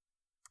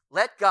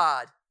 Let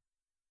God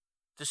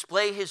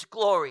display his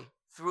glory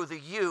through the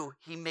you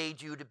he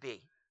made you to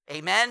be.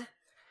 Amen?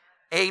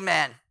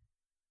 Amen.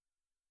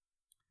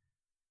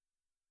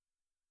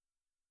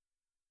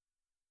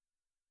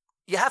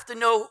 You have to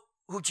know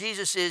who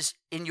Jesus is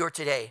in your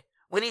today.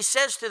 When he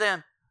says to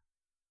them,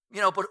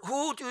 but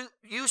who do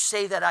you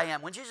say that I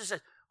am? When Jesus says,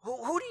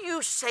 who do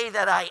you say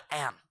that I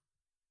am?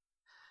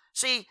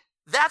 See,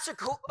 that's a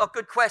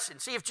good question.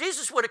 See, if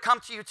Jesus were to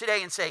come to you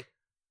today and say,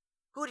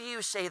 who do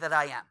you say that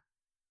I am?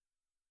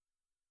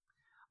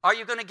 Are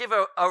you going to give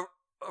a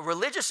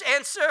religious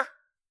answer,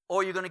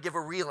 or are you going to give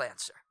a real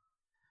answer?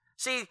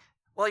 See,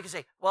 well, you can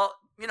say,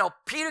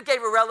 Peter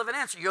gave a relevant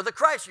answer. You're the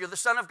Christ. You're the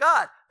Son of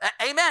God.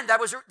 Amen. That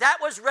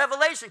was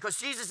revelation, because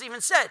Jesus even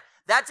said,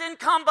 that didn't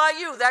come by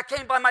you. That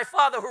came by my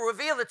Father who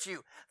revealed it to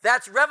you.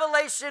 That's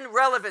revelation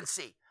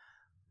relevancy.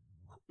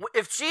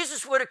 If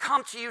Jesus were to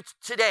come to you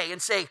today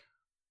and say,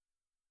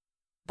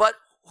 but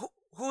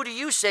who do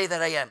you say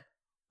that I am?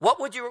 What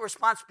would your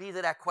response be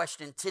to that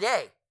question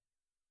today?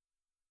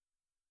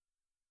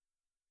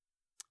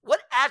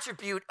 What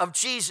attribute of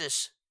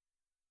Jesus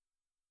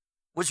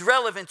was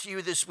relevant to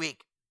you this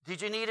week?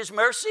 Did you need his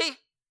mercy?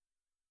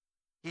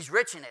 He's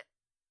rich in it.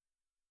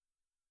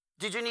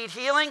 Did you need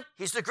healing?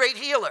 He's the great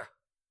healer.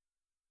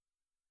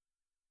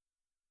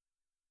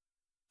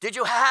 Do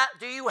you have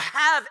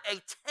a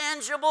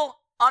tangible,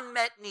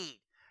 unmet need?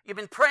 You've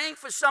been praying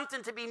for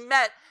something to be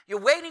met.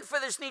 You're waiting for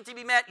this need to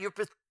be met. You're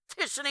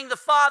petitioning the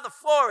Father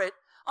for it.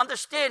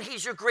 Understand,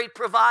 he's your great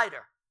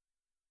provider.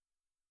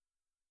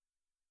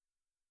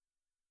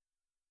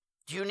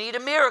 Do you need a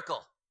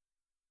miracle?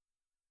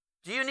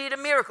 Do you need a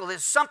miracle?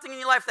 There's something in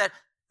your life that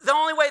the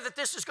only way that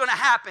this is going to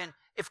happen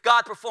if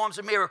God performs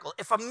a miracle.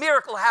 If a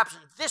miracle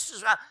happens, this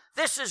is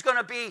going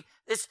to be,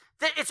 it's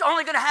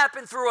only going to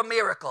happen through a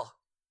miracle.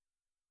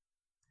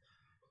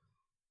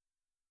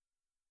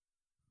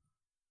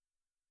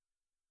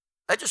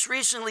 I just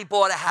recently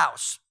bought a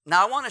house.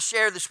 Now, I want to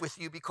share this with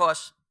you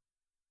because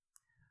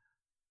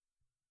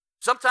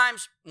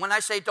sometimes when I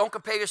say don't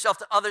compare yourself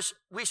to others,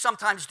 we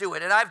sometimes do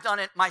it, and I've done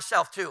it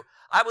myself too.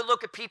 I would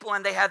look at people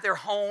and they had their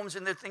homes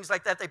and their things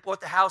like that. They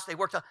bought the house, they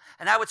worked on,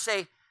 and I would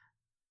say,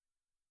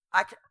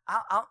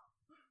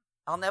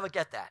 I'll never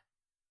get that.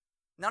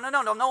 No. I'm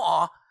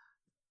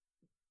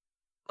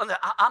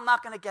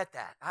not going to get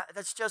that.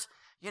 That's just,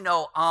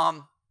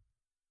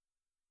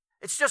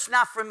 it's just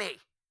not for me.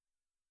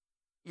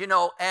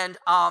 So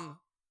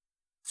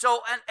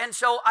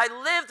I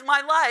lived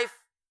my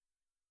life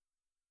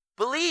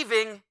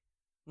believing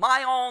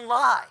my own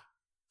lie.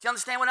 Do you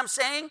understand what I'm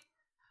saying?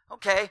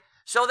 Okay.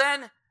 So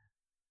then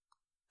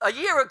a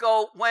year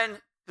ago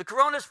when the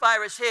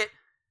coronavirus hit,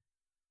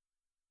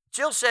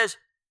 Jill says,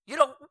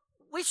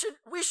 we should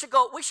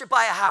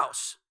buy a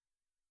house.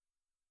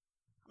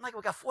 I'm like,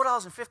 we got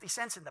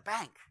 $4.50 in the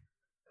bank.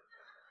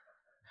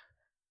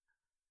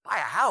 Buy a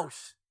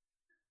house.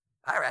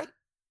 All right.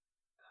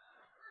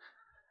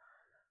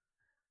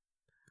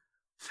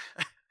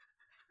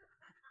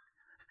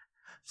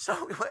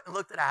 So we went and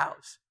looked at a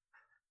house.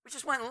 We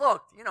just went and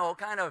looked,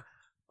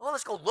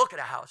 let's go look at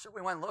a house. So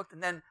we went and looked,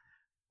 and then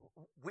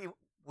we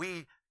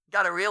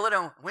got a realtor,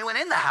 and we went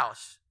in the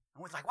house.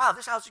 And we're like, wow,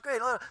 this house is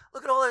great.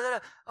 Look at all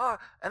that.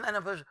 And then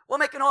we'll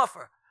make an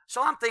offer.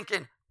 So I'm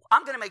thinking,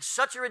 I'm going to make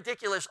such a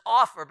ridiculous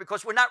offer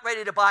because we're not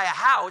ready to buy a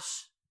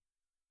house.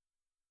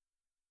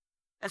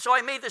 And so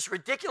I made this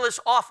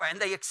ridiculous offer,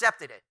 and they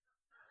accepted it.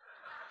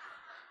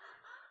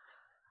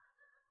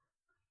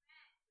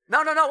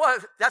 No,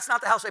 that's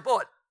not the house I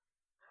bought.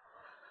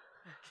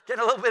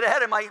 Getting a little bit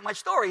ahead of my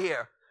story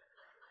here.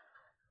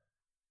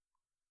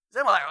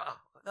 Then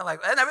we're like,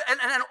 and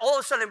then all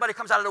of a sudden everybody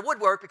comes out of the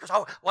woodwork because,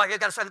 you got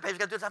to sign the papers, you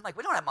got to do this. I'm like,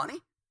 we don't have money.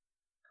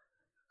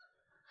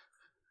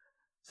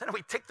 So then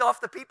we ticked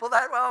off the people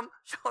that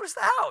showed us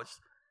the house.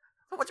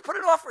 But what'd you put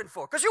an offer in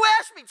for? Because you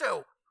asked me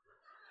to.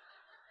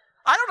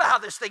 I don't know how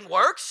this thing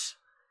works.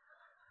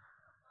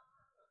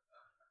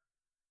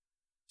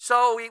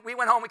 So we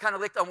went home, we kind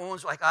of licked our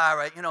wounds, like, all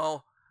right,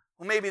 well,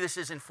 maybe this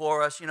isn't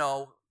for us,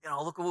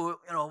 look,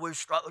 we're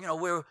struggling,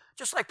 we're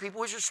just like people,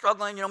 we're just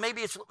struggling,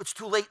 maybe it's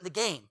too late in the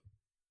game.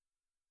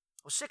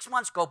 Well, 6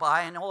 months go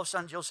by, and all of a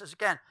sudden Jill says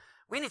again,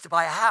 we need to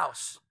buy a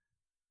house.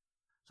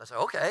 So I said,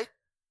 okay.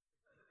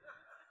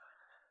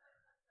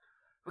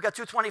 We got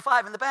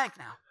 $225 in the bank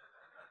now.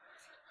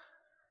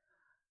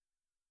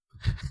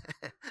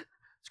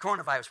 It's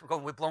coronavirus.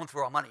 We're blowing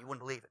through our money. You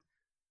wouldn't believe it.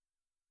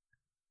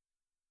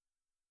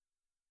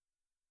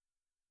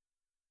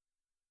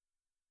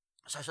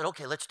 So I said,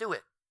 okay, let's do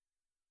it.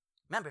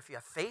 Remember, if you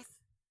have faith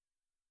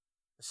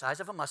the size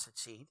of a mustard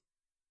seed,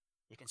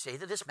 you can say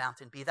to this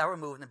mountain, be thou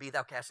removed and be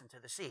thou cast into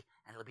the sea,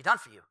 and it'll be done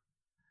for you.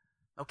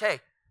 Okay.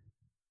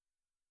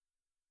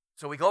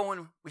 So we go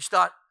and we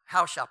start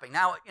house shopping.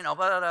 Now,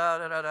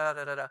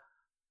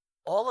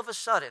 all of a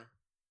sudden,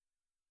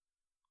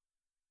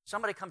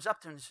 somebody comes up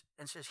to us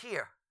and says,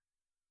 here,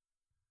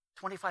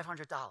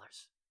 $2,500.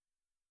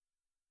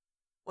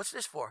 What's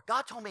this for?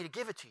 God told me to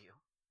give it to you.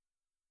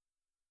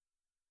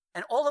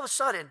 And all of a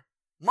sudden,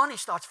 money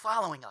starts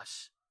following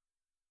us.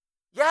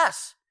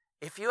 Yes,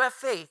 if you have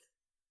faith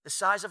the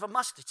size of a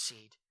mustard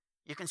seed,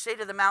 you can say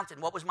to the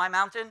mountain, what was my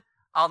mountain?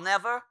 I'll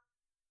never.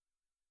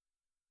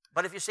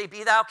 But if you say,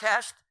 be thou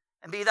cast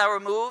and be thou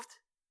removed,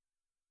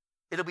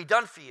 it'll be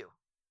done for you.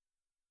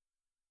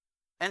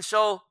 And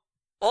so,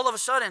 all of a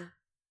sudden,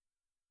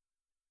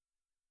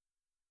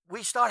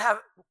 we start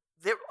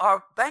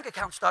our bank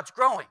account starts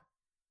growing.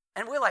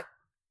 And we're like,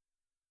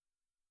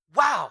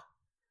 wow.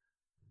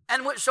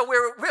 And so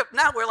we're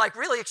like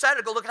really excited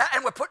to go look at that,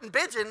 and we're putting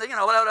bids in, and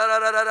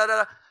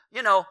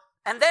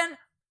then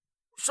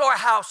saw a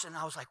house, and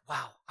I was like,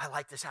 wow, I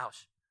like this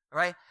house,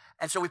 right?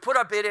 And so we put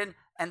our bid in,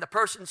 and the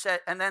person said,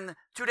 and then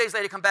 2 days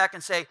later come back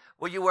and say,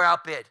 well, you were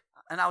outbid.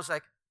 And I was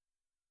like,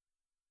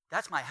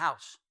 that's my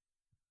house.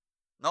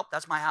 Nope,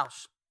 that's my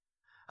house.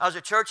 I was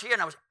at church here,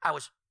 and I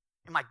was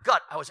in my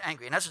gut, I was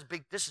angry, and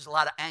this is a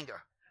lot of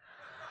anger.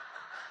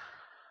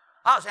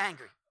 I was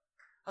angry.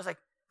 I was like,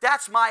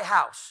 that's my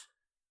house.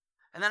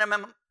 And then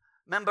I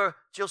remember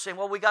Jill saying,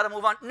 well, we got to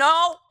move on.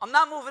 No, I'm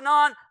not moving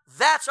on.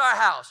 That's our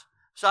house.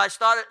 So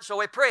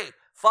I prayed,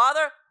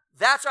 Father,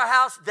 that's our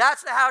house.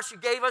 That's the house you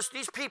gave us.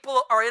 These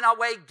people are in our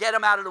way. Get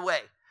them out of the way.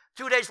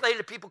 2 days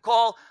later, people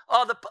call,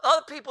 oh, the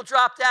other people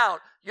dropped out.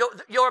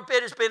 Your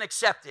bid has been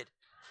accepted.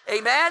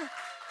 Amen?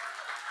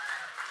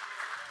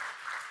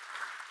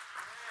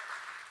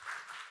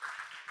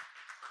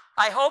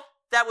 I hope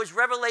that was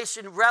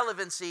revelation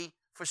relevancy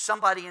for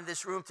somebody in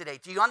this room today.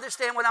 Do you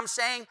understand what I'm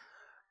saying?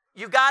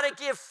 You got to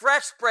give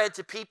fresh bread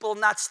to people,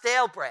 not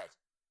stale bread.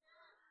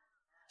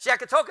 See, I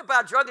could talk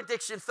about drug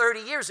addiction 30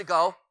 years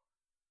ago.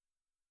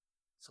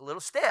 It's a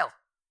little stale.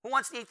 Who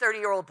wants to eat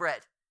 30-year-old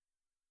bread?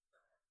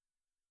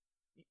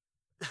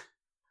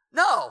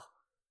 No.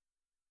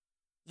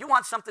 You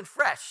want something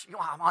fresh.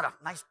 I want a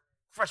nice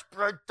fresh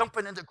bread, dump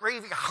it in the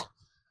gravy.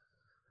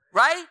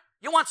 Right?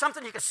 You want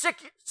something you can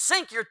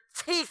sink your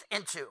teeth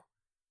into.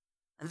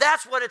 And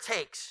that's what it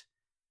takes.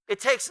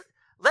 It takes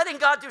letting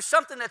God do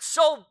something that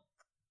so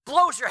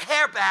blows your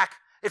hair back,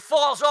 it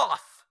falls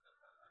off.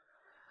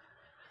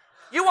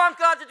 You want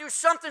God to do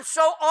something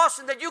so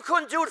awesome that you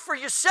couldn't do it for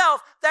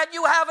yourself, that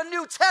you have a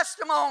new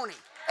testimony.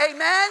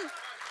 Amen?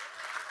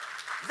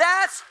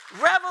 That's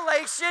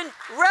revelation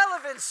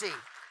relevancy.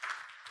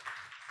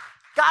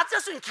 God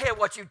doesn't care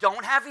what you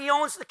don't have. He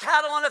owns the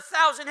cattle on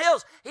 1,000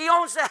 hills. He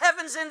owns the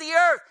heavens and the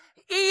earth.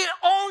 He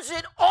owns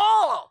it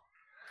all.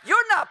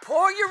 You're not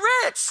poor, you're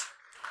rich.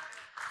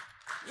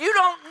 You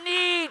don't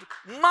need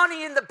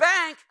money in the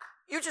bank.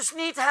 You just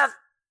need to have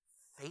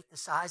faith the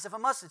size of a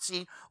mustard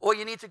seed, or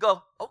you need to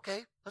go,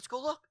 okay, let's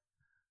go look.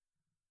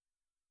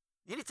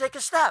 You need to take a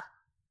step.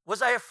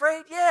 Was I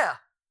afraid? Yeah.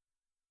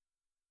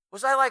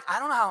 Was I like, I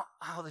don't know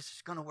how this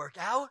is going to work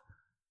out?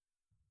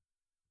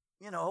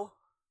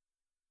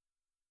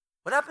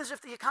 What happens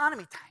if the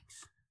economy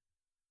tanks?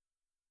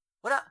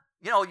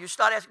 You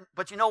start asking,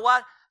 but you know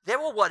what? There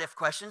were what-if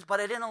questions, but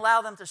I didn't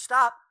allow them to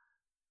stop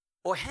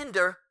or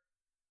hinder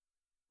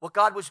what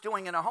God was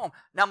doing in our home.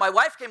 Now, my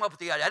wife came up with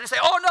the idea. I didn't say,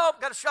 oh, no,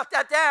 got to shut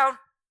that down.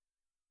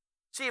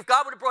 See, if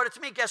God would have brought it to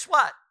me, guess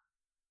what?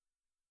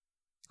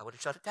 I would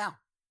have shut it down.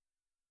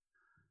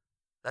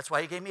 That's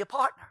why he gave me a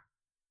partner.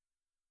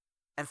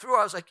 And through,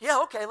 I was like, yeah,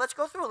 okay, let's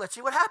go through. Let's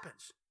see what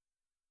happens.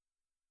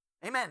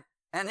 Amen.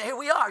 And here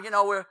we are.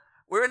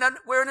 We're in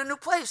a new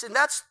place, and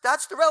that's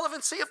the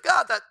relevancy of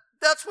God.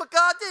 That's what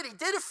God did. He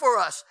did it for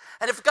us.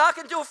 And if God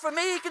can do it for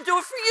me, he can do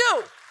it for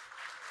you.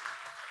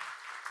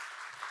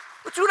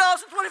 With $2.25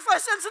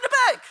 in the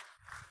bank.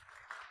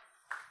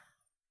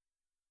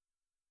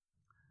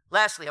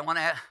 Lastly, I want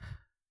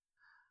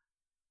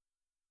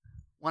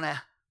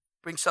to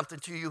bring something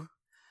to you.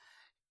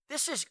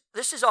 This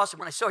is awesome.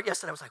 When I saw it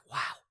yesterday, I was like,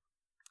 wow.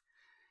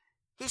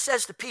 He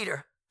says to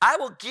Peter, I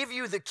will give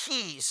you the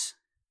keys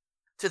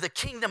to the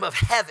kingdom of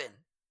heaven.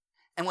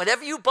 And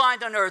whatever you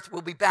bind on earth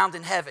will be bound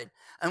in heaven.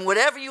 And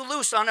whatever you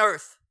loose on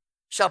earth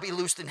shall be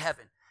loosed in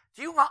heaven.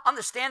 Do you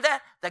understand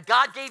that? That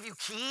God gave you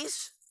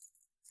keys?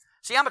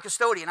 See, I'm a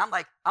custodian. I'm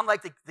like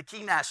the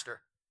key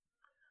master.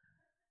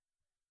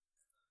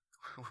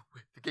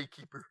 The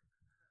gatekeeper.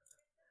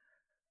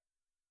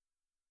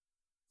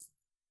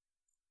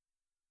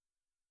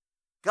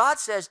 God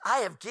says, I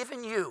have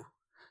given you.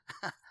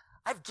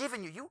 I've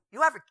given you.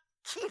 You have a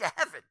key to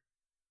heaven.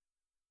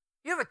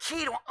 You have a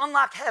key to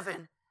unlock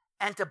heaven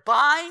and to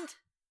bind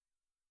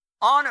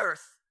on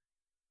earth,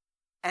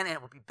 and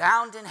it will be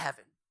bound in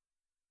heaven.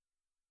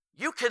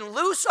 You can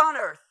loose on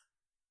earth,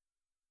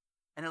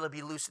 and it'll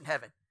be loose in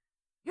heaven.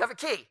 You have a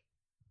key.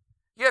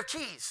 You have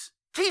keys.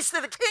 Keys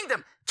to the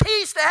kingdom.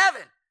 Keys to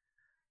heaven.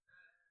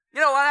 You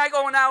know, when I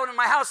go out in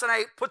my house and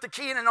I put the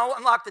key in and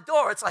unlock the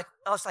door,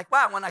 I was like,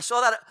 wow. When I saw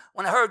that,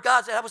 when I heard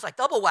God say that, I was like,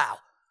 double wow.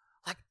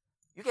 Like,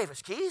 you gave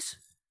us keys?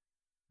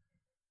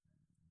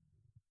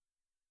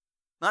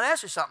 Now, I'll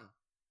ask you something.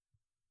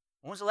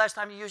 When was the last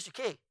time you used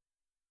your key?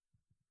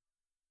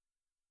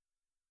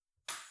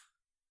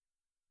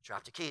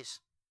 Dropped your keys.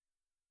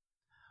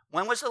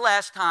 When was the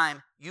last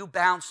time you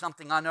bound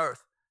something on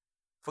earth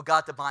for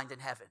God to bind in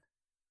heaven?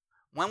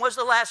 When was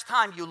the last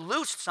time you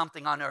loosed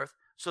something on earth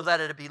so that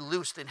it'd be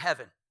loosed in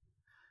heaven?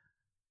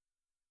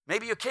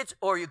 Maybe your kids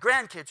or your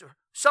grandkids or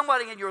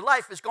somebody in your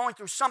life is going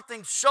through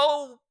something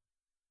so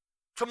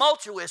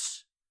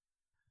tumultuous,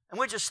 and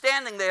we're just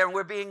standing there and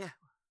we're being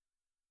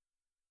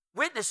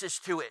witnesses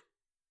to it.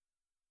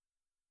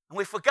 And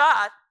we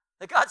forgot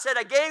that God said,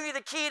 I gave you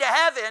the key to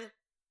heaven.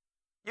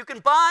 You can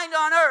bind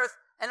on earth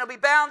and it'll be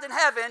bound in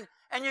heaven.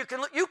 And you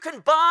can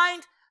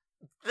bind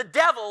the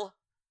devil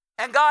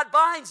and God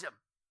binds him.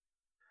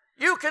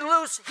 You can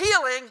loose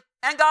healing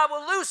and God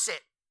will loose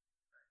it.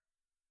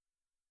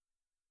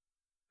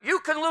 You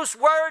can loose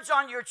words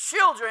on your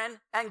children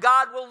and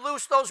God will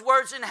loose those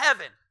words in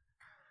heaven.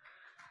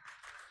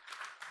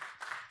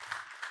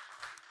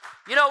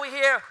 You know, we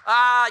hear,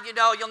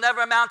 you'll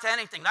never amount to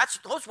anything.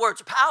 Those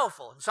words are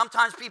powerful. And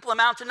sometimes people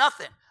amount to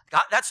nothing.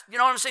 God, you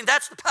know what I'm saying?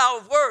 That's the power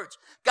of words.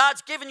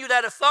 God's given you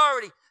that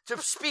authority to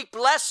speak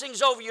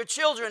blessings over your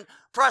children,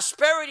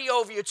 prosperity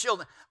over your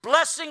children,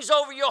 blessings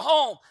over your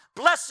home,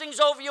 blessings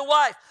over your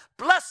wife,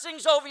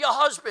 blessings over your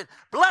husband,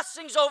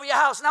 blessings over your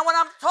house. Now, when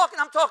I'm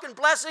talking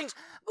blessings.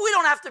 We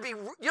don't have to be,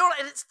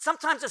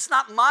 sometimes it's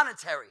not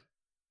monetary.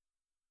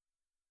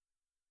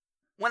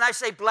 When I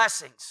say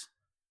blessings,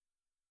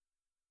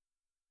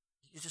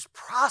 you just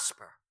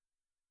prosper.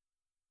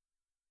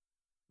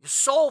 Your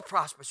soul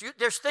prospers.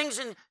 There's things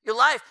in your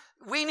life.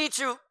 We need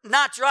to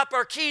not drop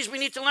our keys. We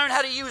need to learn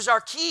how to use our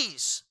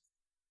keys.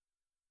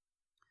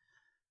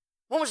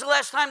 When was the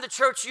last time the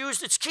church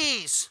used its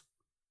keys?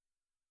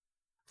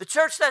 The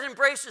church that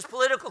embraces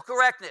political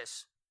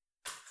correctness.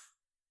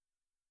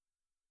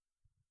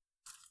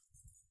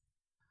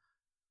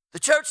 The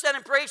church that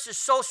embraces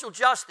social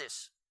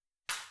justice.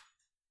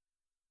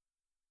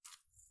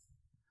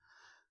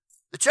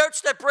 The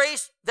church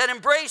that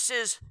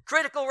embraces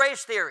critical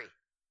race theory.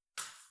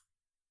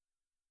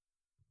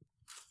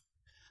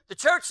 The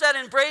church that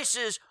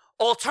embraces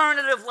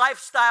alternative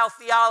lifestyle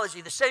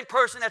theology. The same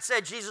person that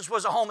said Jesus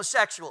was a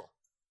homosexual.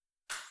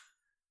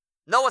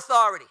 No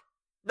authority.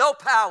 No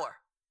power.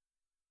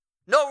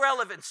 No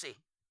relevancy.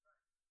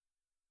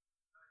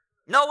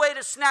 No way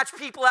to snatch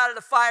people out of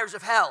the fires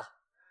of hell.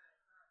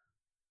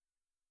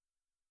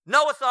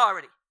 No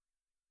authority.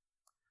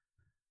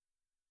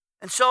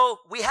 And so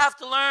we have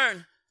to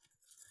learn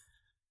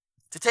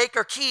to take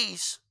our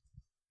keys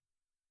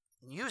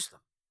and use them.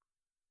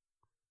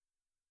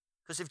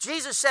 Because if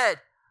Jesus said,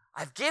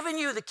 I've given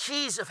you the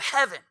keys of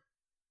heaven,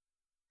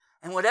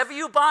 and whatever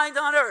you bind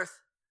on earth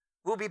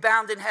will be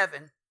bound in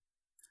heaven,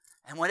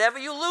 and whatever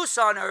you loose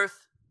on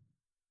earth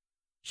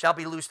shall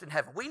be loosed in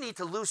heaven. We need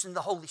to loosen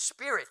the Holy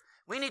Spirit.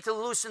 We need to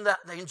loosen the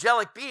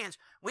angelic beings.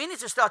 We need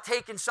to start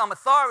taking some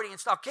authority and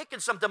start kicking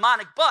some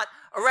demonic butt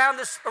around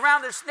this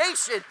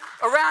nation,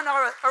 around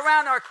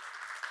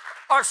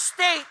our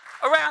state,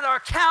 around our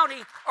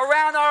county,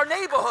 around our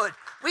neighborhood.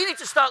 We need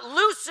to start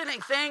loosening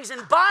things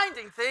and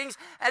binding things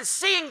and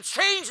seeing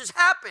changes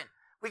happen.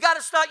 We got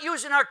to start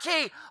using our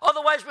key.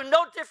 Otherwise, we're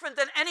no different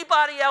than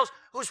anybody else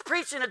who's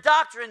preaching a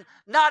doctrine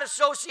not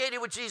associated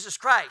with Jesus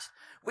Christ.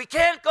 We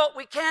can't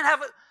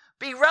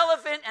be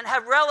relevant and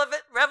have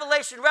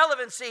revelation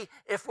relevancy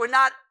if we're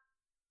not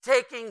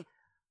taking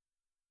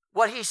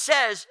what he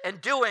says and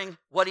doing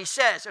what he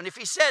says. And if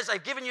he says,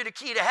 I've given you the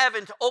key to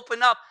heaven to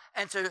open up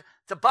and to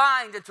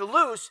bind and to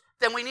loose,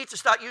 then we need to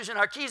start using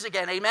our keys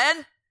again.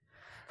 Amen?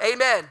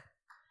 Amen.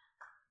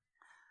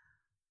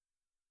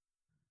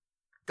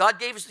 God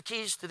gave us the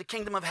keys to the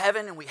kingdom of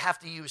heaven, and we have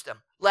to use them.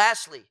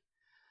 Lastly,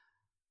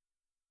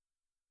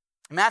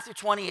 in Matthew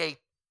 28,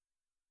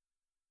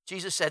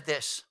 Jesus said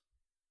this.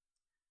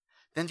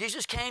 Then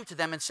Jesus came to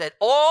them and said,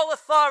 all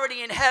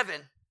authority in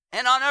heaven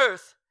and on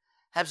earth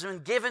has been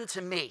given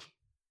to me.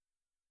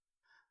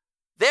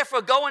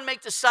 Therefore, go and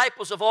make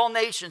disciples of all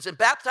nations, and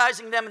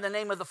baptizing them in the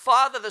name of the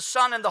Father, the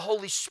Son, and the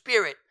Holy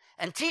Spirit,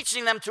 and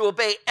teaching them to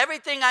obey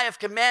everything I have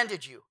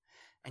commanded you.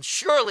 And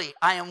surely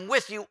I am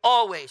with you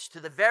always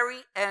to the very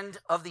end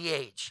of the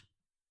age.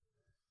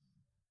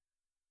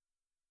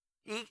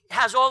 He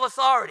has all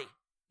authority.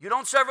 You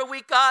don't serve a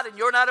weak God, and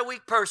you're not a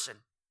weak person.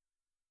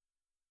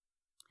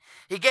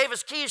 He gave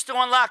us keys to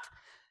unlock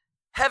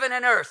heaven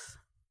and earth.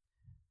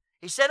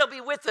 He said he'll be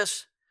with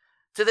us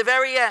to the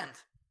very end.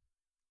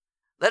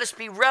 Let us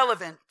be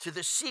relevant to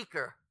the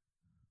seeker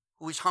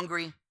who is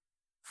hungry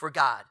for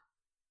God.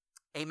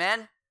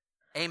 Amen?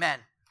 Amen.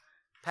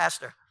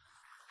 Pastor.